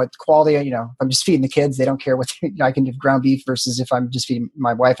 depending on what quality, if I'm just feeding the kids, they don't care what, I can do ground beef versus if I'm just feeding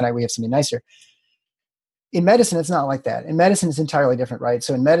my wife and we have something nicer. In medicine, it's not like that. In medicine, it's entirely different, right?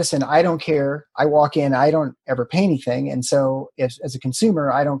 So in medicine, I don't care. I walk in, I don't ever pay anything. And so as a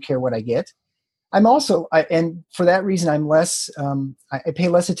consumer, I don't care what I get. I'm also, and for that reason, I'm less, I pay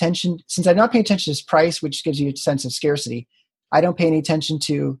less attention, since I'm not paying attention to price, which gives you a sense of scarcity. I don't pay any attention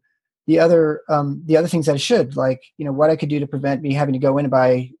to the other things that I should, like, what I could do to prevent me having to go in and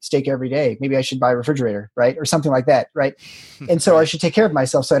buy steak every day. Maybe I should buy a refrigerator, right? Or something like that, right? And so I should take care of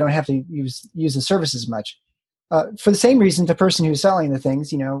myself so I don't have to use the services much. For the same reason, the person who's selling the things,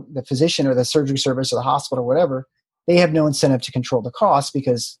 the physician or the surgery service or the hospital or whatever, they have no incentive to control the cost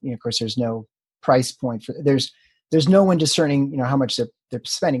because, of course, there's no price point. There's no one discerning, how much they're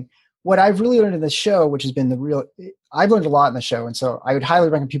spending. What I've really learned in the show, which has been I've learned a lot in the show. And so I would highly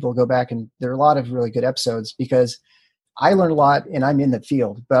recommend people to go back, and there are a lot of really good episodes because I learned a lot and I'm in that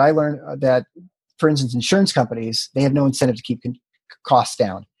field. But I learned that, for instance, insurance companies, they have no incentive to keep costs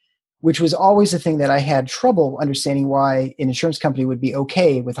down, which was always a thing that I had trouble understanding why an insurance company would be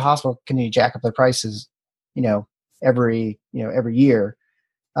okay with the hospital continuing to jack up their prices, every year.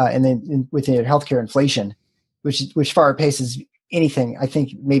 And then with healthcare inflation, which far outpaces anything, I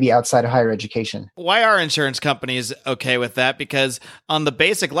think, maybe outside of higher education. Why are insurance companies okay with that? Because on the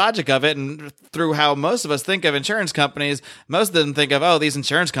basic logic of it, and through how most of us think of insurance companies, most of them think of, oh, these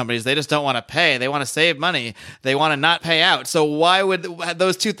insurance companies, they just don't want to pay. They want to save money. They want to not pay out. So why would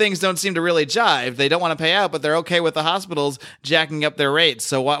those two things don't seem to really jive? They don't want to pay out, but they're okay with the hospitals jacking up their rates.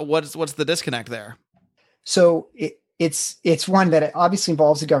 So what's the disconnect there? So it's one that obviously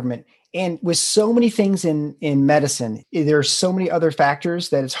involves the government. And with so many things in medicine, there are so many other factors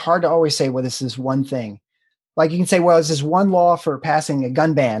that it's hard to always say, well, this is one thing. Like you can say, well, is this one law for passing a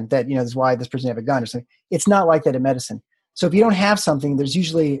gun ban that, this is why this person have a gun or something. It's not like that in medicine. So if you don't have something, there's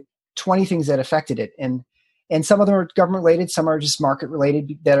usually 20 things that affected it. And some of them are government related, some are just market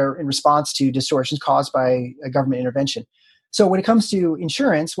related that are in response to distortions caused by a government intervention. So when it comes to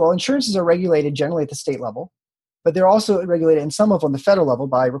insurance, well, insurances are regulated generally at the state level. but they're also regulated in some of on the federal level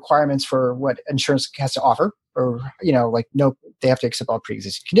by requirements for what insurance has to offer, or, like no, they have to accept all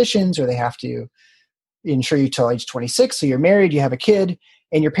pre-existing conditions, or they have to insure you till age 26. So you're married, you have a kid,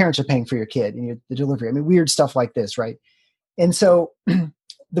 and your parents are paying for your kid and the delivery. I mean, weird stuff like this, right? And so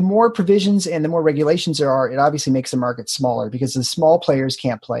the more provisions and the more regulations there are, it obviously makes the market smaller because the small players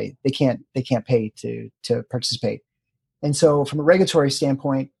can't play. They can't pay to participate. And so from a regulatory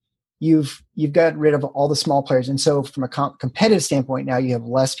standpoint, you've got rid of all the small players. And so from a competitive standpoint, now you have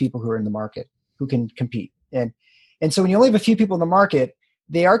less people who are in the market who can compete. And so when you only have a few people in the market,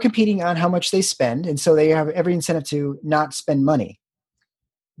 they are competing on how much they spend. And so they have every incentive to not spend money.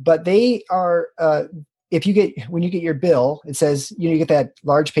 But they are, when you get your bill, it says, you get that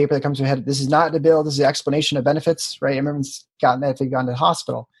large paper that comes with it. This is not the bill. This is the explanation of benefits, right? Everyone's gotten that if they've gone to the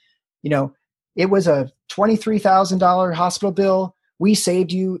hospital. It was a $23,000 hospital bill. We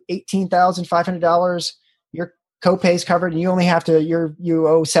saved you $18,500. Your copay is covered, and you only have to, you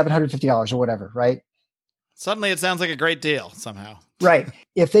owe $750 or whatever, right? Suddenly it sounds like a great deal somehow. Right.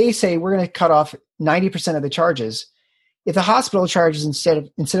 If they say we're going to cut off 90% of the charges, if the hospital charges instead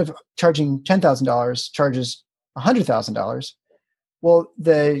of charging $10,000, charges $100,000, well,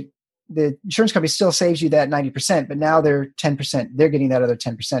 the insurance company still saves you that 90%, but now they're 10%. They're getting that other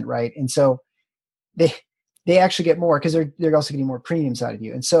 10%, right? And so they actually get more because they're also getting more premiums out of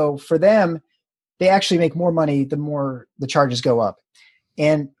you. And so for them, they actually make more money the more the charges go up.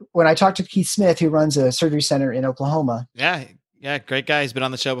 And when I talked to Keith Smith, who runs a surgery center in Oklahoma. Yeah, great guy. He's been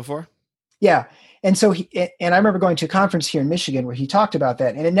on the show before. Yeah. And so I remember going to a conference here in Michigan where he talked about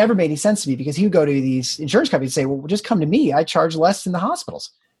that. And it never made any sense to me because he would go to these insurance companies and say, well, just come to me. I charge less than the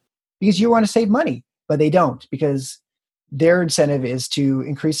hospitals because you want to save money. But they don't, because their incentive is to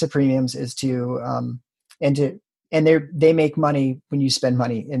increase the premiums, is to they make money when you spend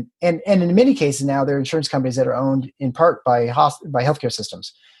money. And in many cases now, they're insurance companies that are owned in part by healthcare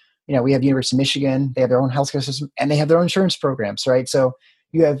systems. We have University of Michigan, they have their own healthcare system, and they have their own insurance programs, right? So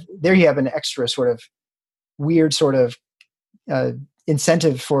you have an extra sort of weird sort of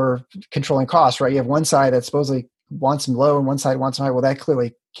incentive for controlling costs, right? You have one side that supposedly wants them low and one side wants them high. Well, that clearly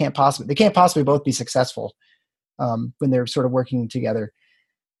they can't possibly both be successful when they're sort of working together.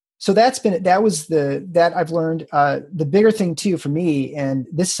 So that I've learned. The bigger thing too for me, and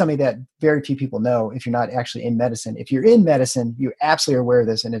this is something that very few people know if you're not actually in medicine. If you're in medicine, you absolutely are aware of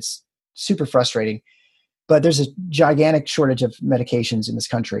this, and it's super frustrating. But there's a gigantic shortage of medications in this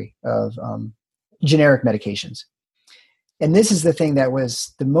country, of generic medications. And this is the thing that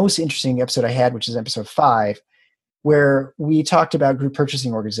was the most interesting episode I had, which is episode 5, where we talked about group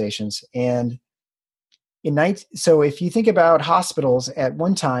purchasing organizations. And so if you think about hospitals at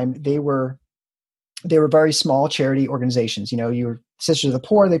one time, they were very small charity organizations. Your Sisters of the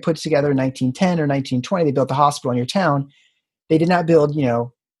Poor, they put together in 1910 or 1920, they built the hospital in your town. They did not build,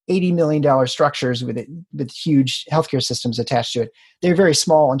 $80 million structures with huge healthcare systems attached to it. They're very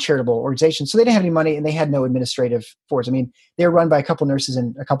small and charitable organizations. So they didn't have any money and they had no administrative force. I mean, they were run by a couple nurses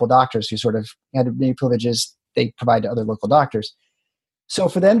and a couple doctors who sort of had many privileges they provide to other local doctors. So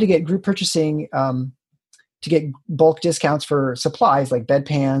for them to get group purchasing, to get bulk discounts for supplies like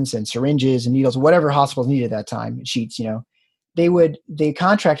bedpans and syringes and needles, whatever hospitals needed at that time, sheets, they formed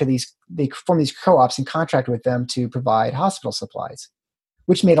these co-ops and contracted with them to provide hospital supplies,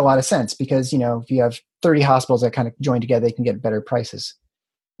 which made a lot of sense because, if you have 30 hospitals that kind of join together, they can get better prices.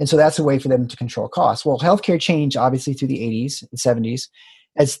 And so that's a way for them to control costs. Well, healthcare changed obviously through the 80s and 70s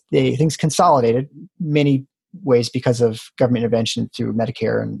as things consolidated many ways because of government intervention through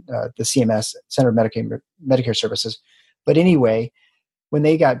Medicare and the CMS, Center of Medicare Services. But anyway, when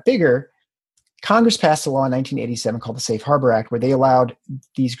they got bigger, Congress passed a law in 1987 called the Safe Harbor Act, where they allowed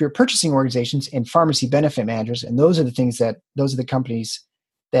these group purchasing organizations and pharmacy benefit managers, and those are the companies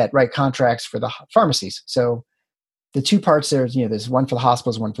that write contracts for the pharmacies. So the two parts there's one for the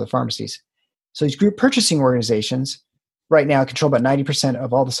hospitals, one for the pharmacies. So these group purchasing organizations right now control about 90%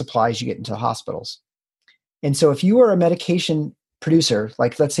 of all the supplies you get into the hospitals. And so if you are a medication producer,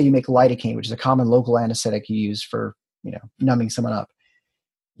 like let's say you make lidocaine, which is a common local anesthetic you use for, numbing someone up,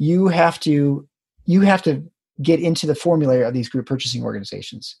 you have to get into the formulary of these group purchasing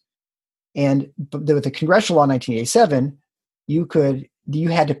organizations. And with the congressional law in 1987, you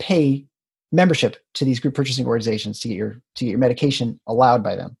had to pay membership to these group purchasing organizations to get your medication allowed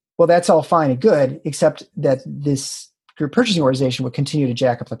by them. Well, that's all fine and good, except that this group purchasing organization would continue to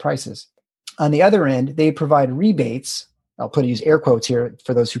jack up the prices. On the other end, they provide rebates. I'll use air quotes here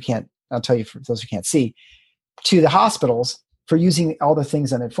for those who can't. I'll tell you for those who can't see, to the hospitals for using all the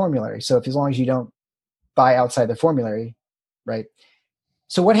things on their formulary. So as long as you don't buy outside the formulary, right?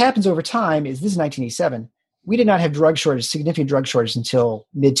 So what happens over time is, this is 1987. we did not have significant drug shortage until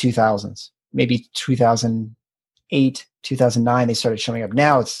mid 2000s, maybe 2008, 2009, they started showing up.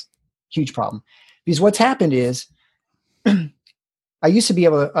 Now it's a huge problem because what's happened is I used to be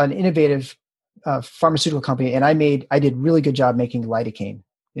an innovative pharmaceutical company, and I did really good job making lidocaine,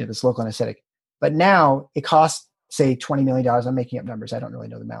 this local anesthetic. But now it costs, say, $20 million. I'm making up numbers. I don't really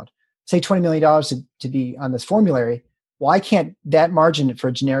know the amount. Say $20 million to be on this formulary. Well, I can't, that margin for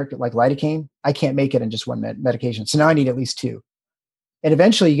a generic like lidocaine, I can't make it in just one medication. So now I need at least two. And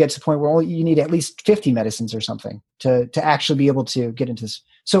eventually you get to the point where you need at least 50 medicines or something to actually be able to get into this.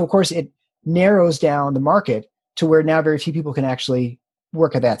 So of course it narrows down the market to where now very few people can actually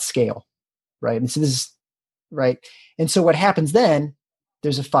work at that scale. Right. And so this is right. And so what happens then,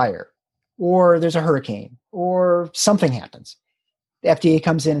 there's a fire or there's a hurricane or something happens. The FDA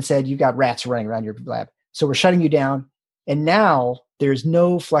comes in and said, you've got rats running around your lab. So we're shutting you down. And now there's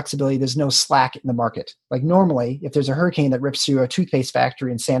no flexibility. There's no slack in the market. Like normally, if there's a hurricane that rips through a toothpaste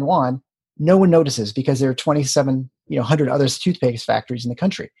factory in San Juan, no one notices because there are 2,700 other toothpaste factories in the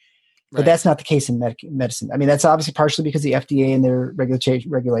country. But that's not the case in medicine. I mean, that's obviously partially because the FDA and their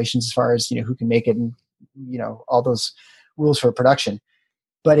regulations as far as, who can make it and, all those rules for production.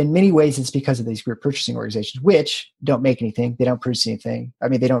 But in many ways, it's because of these group purchasing organizations, which don't make anything. They don't produce anything. I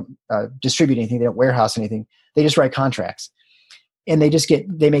mean, they don't distribute anything. They don't warehouse anything. They just write contracts. And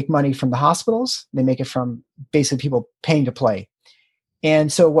they make money from the hospitals. They make it from basically people paying to play. And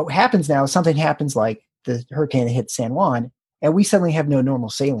so what happens now is something happens like the hurricane that hit San Juan, and we suddenly have no normal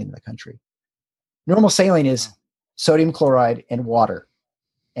saline in the country. Normal saline is sodium chloride and water.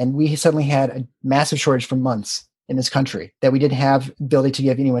 And we suddenly had a massive shortage for months in this country that we didn't have ability to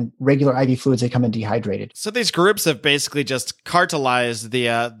give anyone regular IV fluids. They come in dehydrated. So these groups have basically just cartelized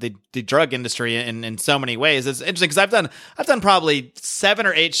the drug industry in so many ways. It's interesting because I've done probably 7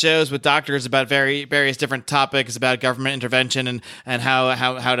 or 8 shows with doctors about various different topics about government intervention and how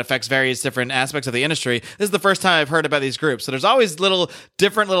it affects various different aspects of the industry. This is the first time I've heard about these groups. So there's always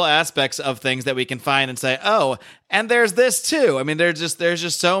different little aspects of things that we can find and say, oh, and there's this too. I mean, there's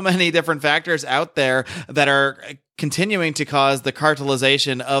just so many different factors out there that are continuing to cause the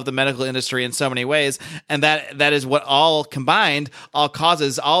cartelization of the medical industry in so many ways. And that is what all combined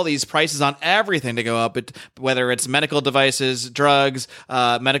causes all these prices on everything to go up, whether it's medical devices, drugs,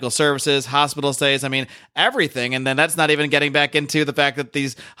 medical services, hospital stays, I mean, everything. And then that's not even getting back into the fact that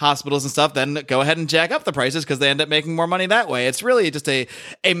these hospitals and stuff then go ahead and jack up the prices because they end up making more money that way. It's really just a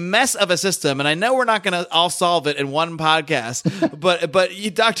mess of a system. And I know we're not going to all solve it in one podcast, but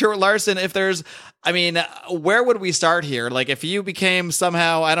Dr. Larson, if there's, I mean, where would we start here? Like, if you became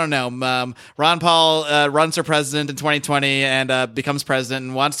somehow, I don't know, Ron Paul runs for president in 2020 and becomes president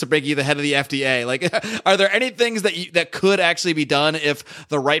and wants to make you the head of the FDA. Like, are there any things that could actually be done if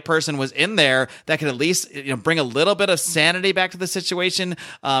the right person was in there that could at least bring a little bit of sanity back to the situation,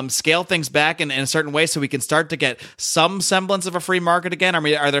 scale things back in a certain way so we can start to get some semblance of a free market again? I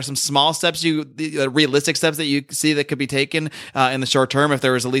mean, are there some small steps, realistic steps that you see that could be taken in the short term if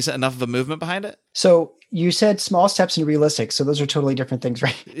there was at least enough of a movement behind it? So you said small steps and realistic. So those are totally different things,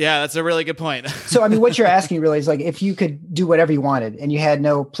 right? Yeah, that's a really good point. So, I mean, what you're asking really is like, if you could do whatever you wanted and you had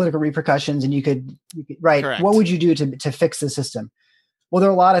no political repercussions and you could right, correct, what would you do to fix the system? Well, there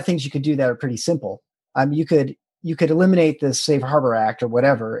are a lot of things you could do that are pretty simple. You could eliminate the Safe Harbor Act or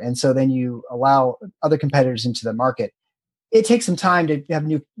whatever. And so then you allow other competitors into the market. It takes some time to have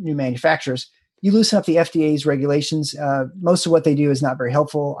new manufacturers. You loosen up the FDA's regulations. Most of what they do is not very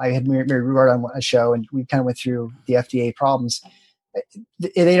helpful. I had Mary Ruwart on a show, and we kind of went through the FDA problems.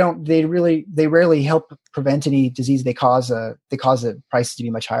 They rarely help prevent any disease. They cause the prices to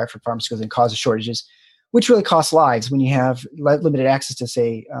be much higher for pharmaceuticals and cause the shortages, which really costs lives when you have limited access to,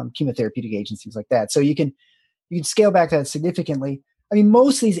 say, chemotherapeutic agents, things like that. So you can scale back that significantly. I mean,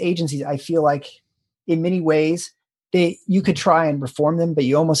 most of these agencies, I feel like, in many ways, you could try and reform them, but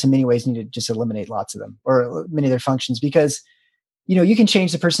you almost in many ways need to just eliminate lots of them or many of their functions because, you can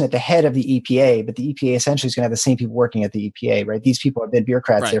change the person at the head of the EPA, but the EPA essentially is going to have the same people working at the EPA, right? These people have been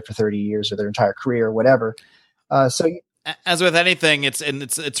bureaucrats there for 30 years or their entire career or whatever. As with anything,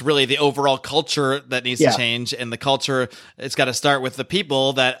 it's really the overall culture that needs to change, and the culture, it's got to start with the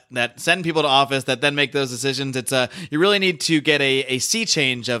people that send people to office that then make those decisions. You really need to get a sea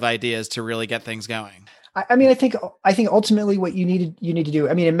change of ideas to really get things going. I mean, I think ultimately what you need to do,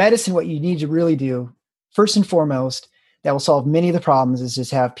 I mean, in medicine, what you need to really do, first and foremost, that will solve many of the problems is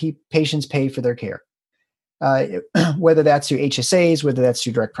just have patients pay for their care. Whether that's through HSAs, whether that's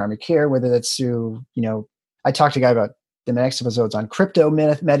through direct primary care, whether that's through, I talked to a guy about the next episodes on crypto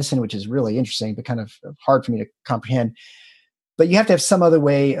medicine, which is really interesting, but kind of hard for me to comprehend. But you have to have some other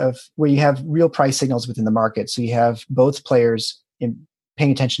way of where you have real price signals within the market. So you have both players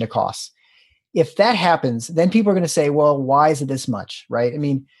paying attention to costs. If that happens, then people are going to say, well, why is it this much, right? I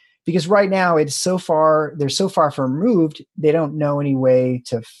mean, because right now they're so far from removed, they don't know any way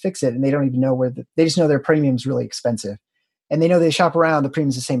to fix it. And they don't even know they just know their premium is really expensive. And they know they shop around, the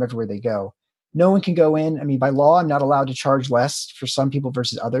premium's the same everywhere they go. No one can go in. I mean, by law, I'm not allowed to charge less for some people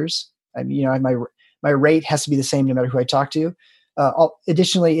versus others. I mean, my rate has to be the same no matter who I talk to.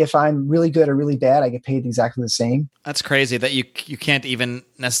 Additionally, if I'm really good or really bad, I get paid exactly the same. That's crazy that you can't even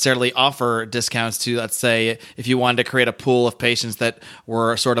necessarily offer discounts to, let's say, if you wanted to create a pool of patients that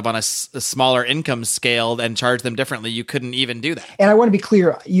were sort of on a smaller income scale and charge them differently, you couldn't even do that. And I want to be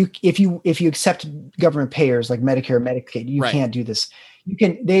clear, if you accept government payers like Medicare, Medicaid, you can't do this.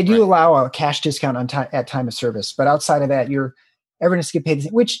 They do allow a cash discount at time of service, but outside of that, everyone has to get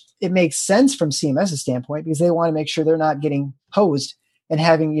paid, which it makes sense from CMS's standpoint because they want to make sure they're not getting hosed and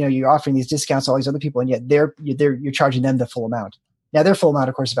having, you're offering these discounts to all these other people, and yet you're charging them the full amount. Now their full amount,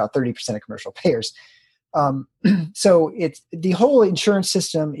 of course, is about 30% of commercial payers. So the whole insurance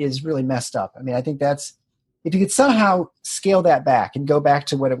system is really messed up. I mean, I think if you could somehow scale that back and go back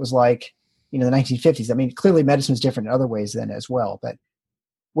to what it was like, the 1950s. I mean, clearly medicine was different in other ways then as well, but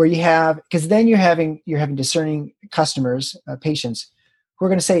where because then you're having discerning customers, patients who are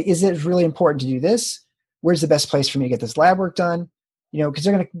going to say, is it really important to do this? Where's the best place for me to get this lab work done? Because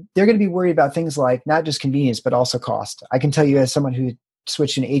they're going to be worried about things like not just convenience, but also cost. I can tell you as someone who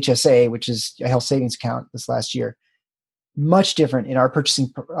switched to an HSA, which is a health savings account this last year, much different in our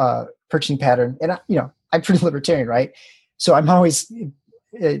purchasing pattern. And I'm pretty libertarian, right? So I'm always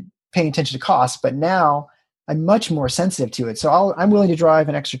paying attention to costs, but now I'm much more sensitive to it. So I'm willing to drive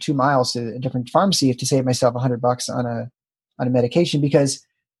an extra 2 miles to a different pharmacy to save myself $100 on a medication because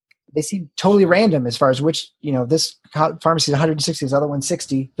they seem totally random as far as which, this pharmacy is 160, this other one's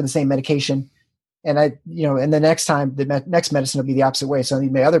 60 for the same medication. And and the next time the next medicine will be the opposite way. So I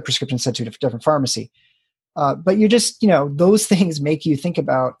need my other prescription sent to a different pharmacy. But you're just, those things make you think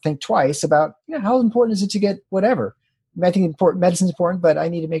twice about, how important is it to get whatever. I think medicine's important, but I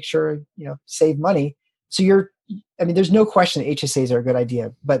need to make sure, save money. So there's no question that HSAs are a good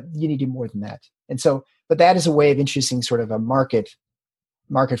idea, but you need to do more than that. And so, but that is a way of introducing sort of a market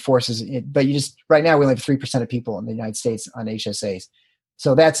forces. But right now we only have 3% of people in the United States on HSAs.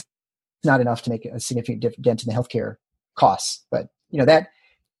 So that's not enough to make a significant dent in the healthcare costs. But, that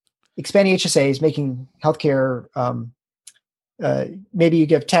expanding HSAs, making healthcare, maybe you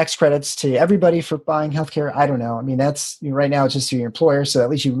give tax credits to everybody for buying healthcare. I don't know. I mean, that's right now it's just through your employer. So at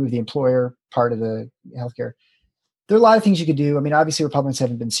least you remove the employer part of the healthcare. There are a lot of things you could do. I mean, obviously Republicans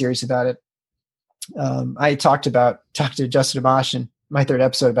haven't been serious about it. I talked to Justin Amash in my third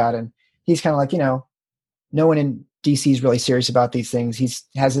episode about it. And he's kind of like, no one in DC is really serious about these things. He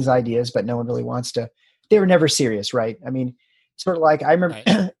has his ideas, but no one really wants to. They were never serious, right? I mean, sort of like I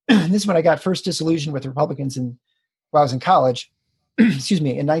remember this is when I got first disillusioned with Republicans while I was in college. Excuse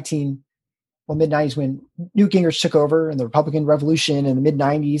me, in mid-90s when Newt Gingrich took over and the Republican Revolution in the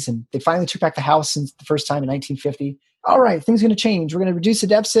mid-90s, and they finally took back the House since the first time in 1950. All right, things are going to change. We're going to reduce the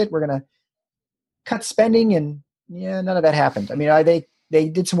deficit. We're going to cut spending, and none of that happened. I mean, they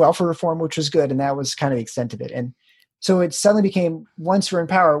did some welfare reform, which was good, and that was kind of the extent of it. And so it suddenly became, once we're in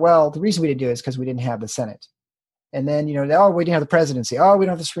power, well, the reason we didn't do it is because we didn't have the Senate. And then, we didn't have the presidency. Oh, we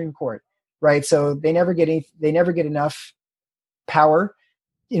don't have the Supreme Court, right? So they never get enough power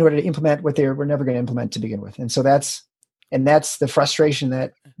in order to implement what they were never going to implement to begin with. And so that's the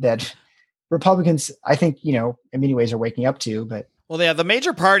frustration that Republicans, I think, in many ways are waking up to. But Well, yeah, the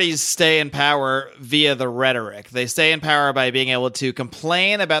major parties stay in power via the rhetoric. They stay in power by being able to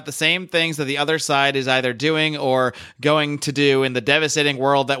complain about the same things that the other side is either doing or going to do in the devastating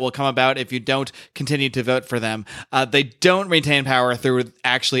world that will come about if you don't continue to vote for them. They don't retain power through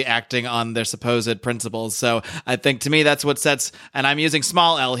actually acting on their supposed principles. So I think, to me, that's what sets, and I'm using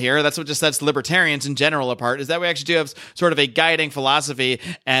small L here, that's what just sets libertarians in general apart, is that we actually do have sort of a guiding philosophy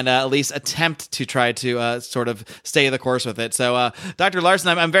and at least attempt to try to sort of stay the course with it. So, Dr.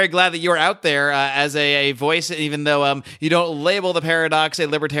 Larson, I'm very glad that you are out there as a voice, even though you don't label The Paradox a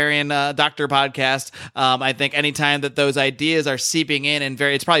libertarian doctor podcast. I think anytime that those ideas are seeping in, and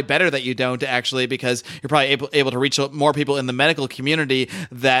it's probably better that you don't, actually, because you're probably able to reach more people in the medical community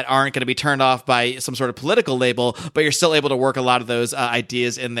that aren't going to be turned off by some sort of political label, but you're still able to work a lot of those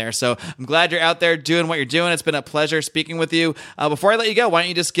ideas in there. So I'm glad you're out there doing what you're doing. It's been a pleasure speaking with you. Before I let you go, why don't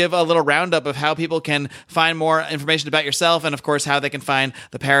you just give a little roundup of how people can find more information about yourself, and of course how they can find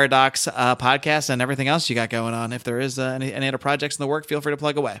the Paradox podcast and everything else you got going on. If there is any other projects in the work, feel free to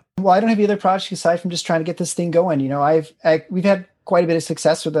plug away. Well, I don't have any other projects aside from just trying to get this thing going. You know, we've had quite a bit of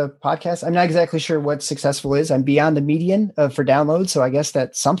success with the podcast. I'm not exactly sure what successful is. I'm beyond the median for downloads, so I guess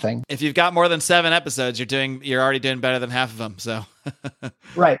that's something. If you've got more than 7 episodes, you're already doing better than half of them. So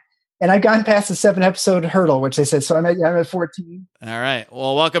right. And I've gone past the 7-episode hurdle, which they said. So I'm at 14. All right.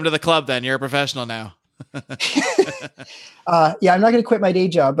 Well, welcome to the club then. You're a professional now. Yeah, I'm not going to quit my day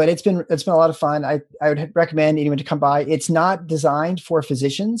job, but it's been a lot of fun. I would recommend anyone to come by. It's not designed for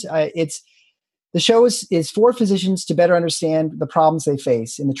physicians. The show is for physicians to better understand the problems they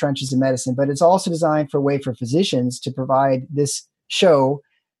face in the trenches of medicine, but it's also designed for a way for physicians to provide this show,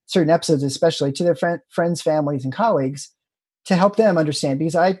 certain episodes especially, to their friends, families, and colleagues to help them understand.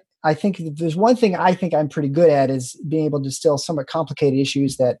 Because I think if there's one thing I think I'm pretty good at is being able to distill somewhat complicated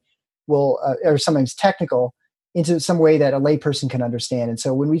issues that will, or sometimes technical, into some way that a layperson can understand. And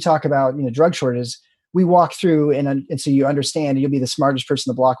so when we talk about, drug shortages, we walk through and so you understand, and you'll be the smartest person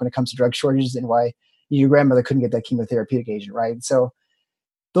on the block when it comes to drug shortages and why your grandmother couldn't get that chemotherapeutic agent, right? So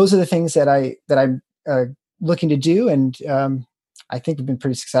those are the things that I'm looking to do, and I think we've been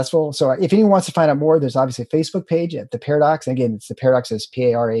pretty successful. So if anyone wants to find out more, there's obviously a Facebook page at The Paradox. And again, it's The Paradox, is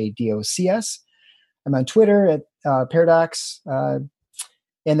Paradocs. I'm on Twitter at Paradox.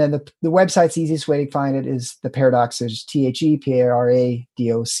 And then the website's the easiest way to find it is The Paradox, is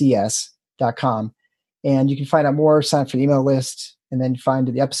TheParadocs.com. And you can find out more, sign up for the email list, and then find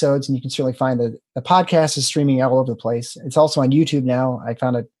the episodes. And you can certainly find the podcast is streaming all over the place. It's also on YouTube now. I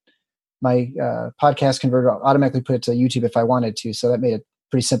found my podcast converter automatically put it to YouTube if I wanted to. So that made it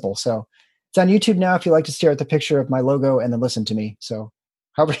pretty simple. So it's on YouTube now if you like to stare at the picture of my logo and then listen to me. So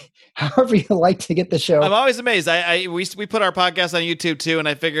however you like to get the show. I'm always amazed. We put our podcast on YouTube too, and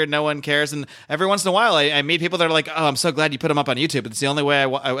I figured no one cares. And every once in a while, I meet people that are like, "Oh, I'm so glad you put them up on YouTube. It's the only way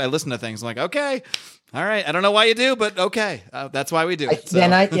I listen to things." I'm like, "Okay, all right. I don't know why you do, but okay, that's why we do it."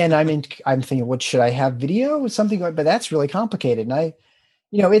 I'm thinking, what should I have video or something? But that's really complicated. And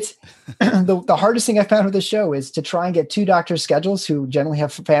it's the hardest thing I found with the show is to try and get 2 doctors' schedules who generally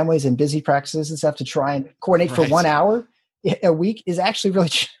have families and busy practices and stuff to try and coordinate for 1 hour a week is actually really,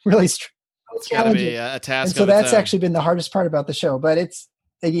 really it's got to be a task. And so that's actually been the hardest part about the show. But it's,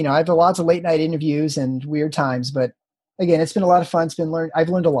 I've had lots of late night interviews and weird times. But again, it's been a lot of fun. I've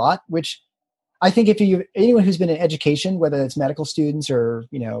learned a lot, which I think anyone who's been in education, whether it's medical students or,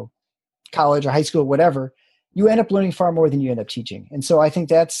 college or high school, whatever, you end up learning far more than you end up teaching. And so I think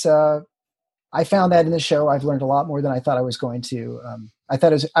that's, I found that in the show. I've learned a lot more than I thought I was going to. I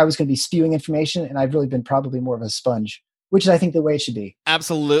thought I was going to be spewing information, and I've really been probably more of a sponge, which is, I think, the way it should be.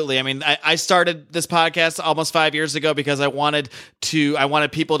 Absolutely. I mean, I started this podcast almost 5 years ago because I wanted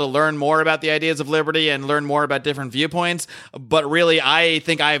people to learn more about the ideas of liberty and learn more about different viewpoints. But really, I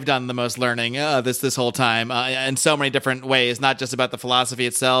think I've done the most learning this whole time in so many different ways, not just about the philosophy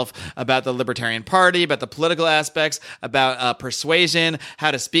itself, about the Libertarian Party, about the political aspects, about persuasion,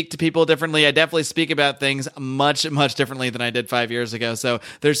 how to speak to people differently. I definitely speak about things much, much differently than I did 5 years ago. So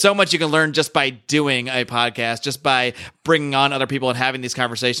there's so much you can learn just by doing a podcast, just by bringing on other people and having these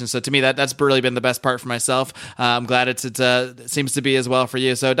conversations. So to me, that's really been the best part for myself. I'm glad it seems to be as well for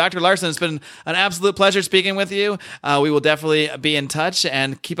you. So Dr. Larson, it's been an absolute pleasure speaking with you. We will definitely be in touch,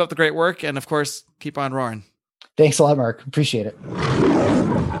 and keep up the great work. And of course, keep on roaring. Thanks a lot, Mark. Appreciate it.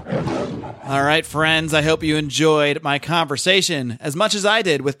 All right, friends, I hope you enjoyed my conversation as much as I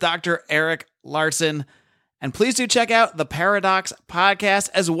did with Dr. Erik Larson. And please do check out the Paradox podcast,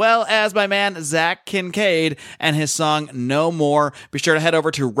 as well as my man Zach Kincaid and his song No More. Be sure to head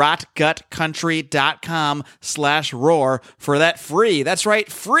over to rotgutcountry.com/roar for that free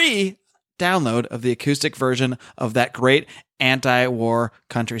download of the acoustic version of that great anti-war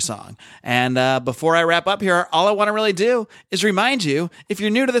country song. And before I wrap up here, all I want to really do is remind you, if you're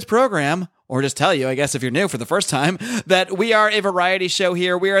new to this program, or just tell you, I guess if you're new for the first time, that we are a variety show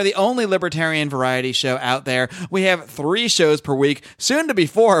here. We are the only libertarian variety show out there. We have 3 shows per week, soon to be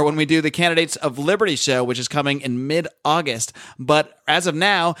 4 when we do the Candidates of Liberty show, which is coming in mid-August. But as of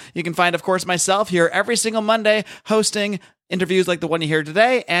now, you can find, of course, myself here every single Monday hosting interviews like the one you hear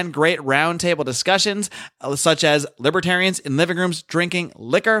today, and great roundtable discussions, such as libertarians in living rooms drinking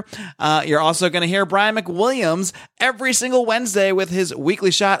liquor. You're also going to hear Brian McWilliams every single Wednesday with his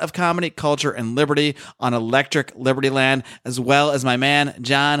weekly shot of comedy, culture, and liberty on Electric Liberty Land, as well as my man,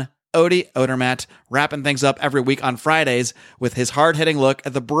 John Odie Odermatt, wrapping things up every week on Fridays with his hard-hitting look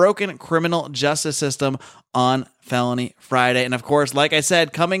at the broken criminal justice system, on Felony Friday. And of course, like I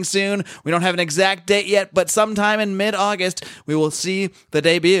said, coming soon, we don't have an exact date yet, but sometime in mid-August, we will see the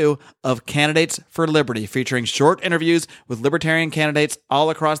debut of Candidates for Liberty, featuring short interviews with libertarian candidates all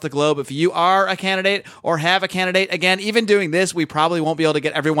across the globe. If you are a candidate or have a candidate, again, even doing this, we probably won't be able to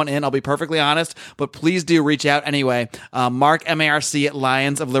get everyone in, I'll be perfectly honest, but please do reach out anyway. Mark, M-A-R-C, at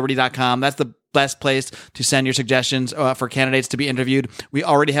lionsofliberty.com. That's the best place to send your suggestions for candidates to be interviewed. We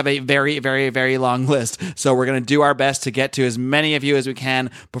already have a very, very, very long list, so we're going to do our best to get to as many of you as we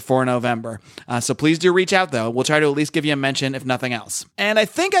can before November. So please do reach out, though. We'll try to at least give you a mention, if nothing else. And I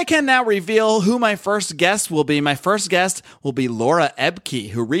think I can now reveal who my first guest will be. My first guest will be Laura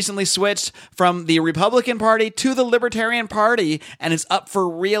Ebke, who recently switched from the Republican Party to the Libertarian Party and is up for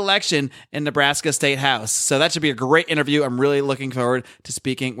re-election in Nebraska State House. So that should be a great interview. I'm really looking forward to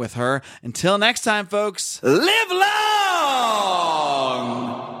speaking with her. Until next time, folks, live long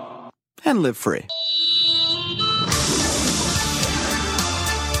and live free.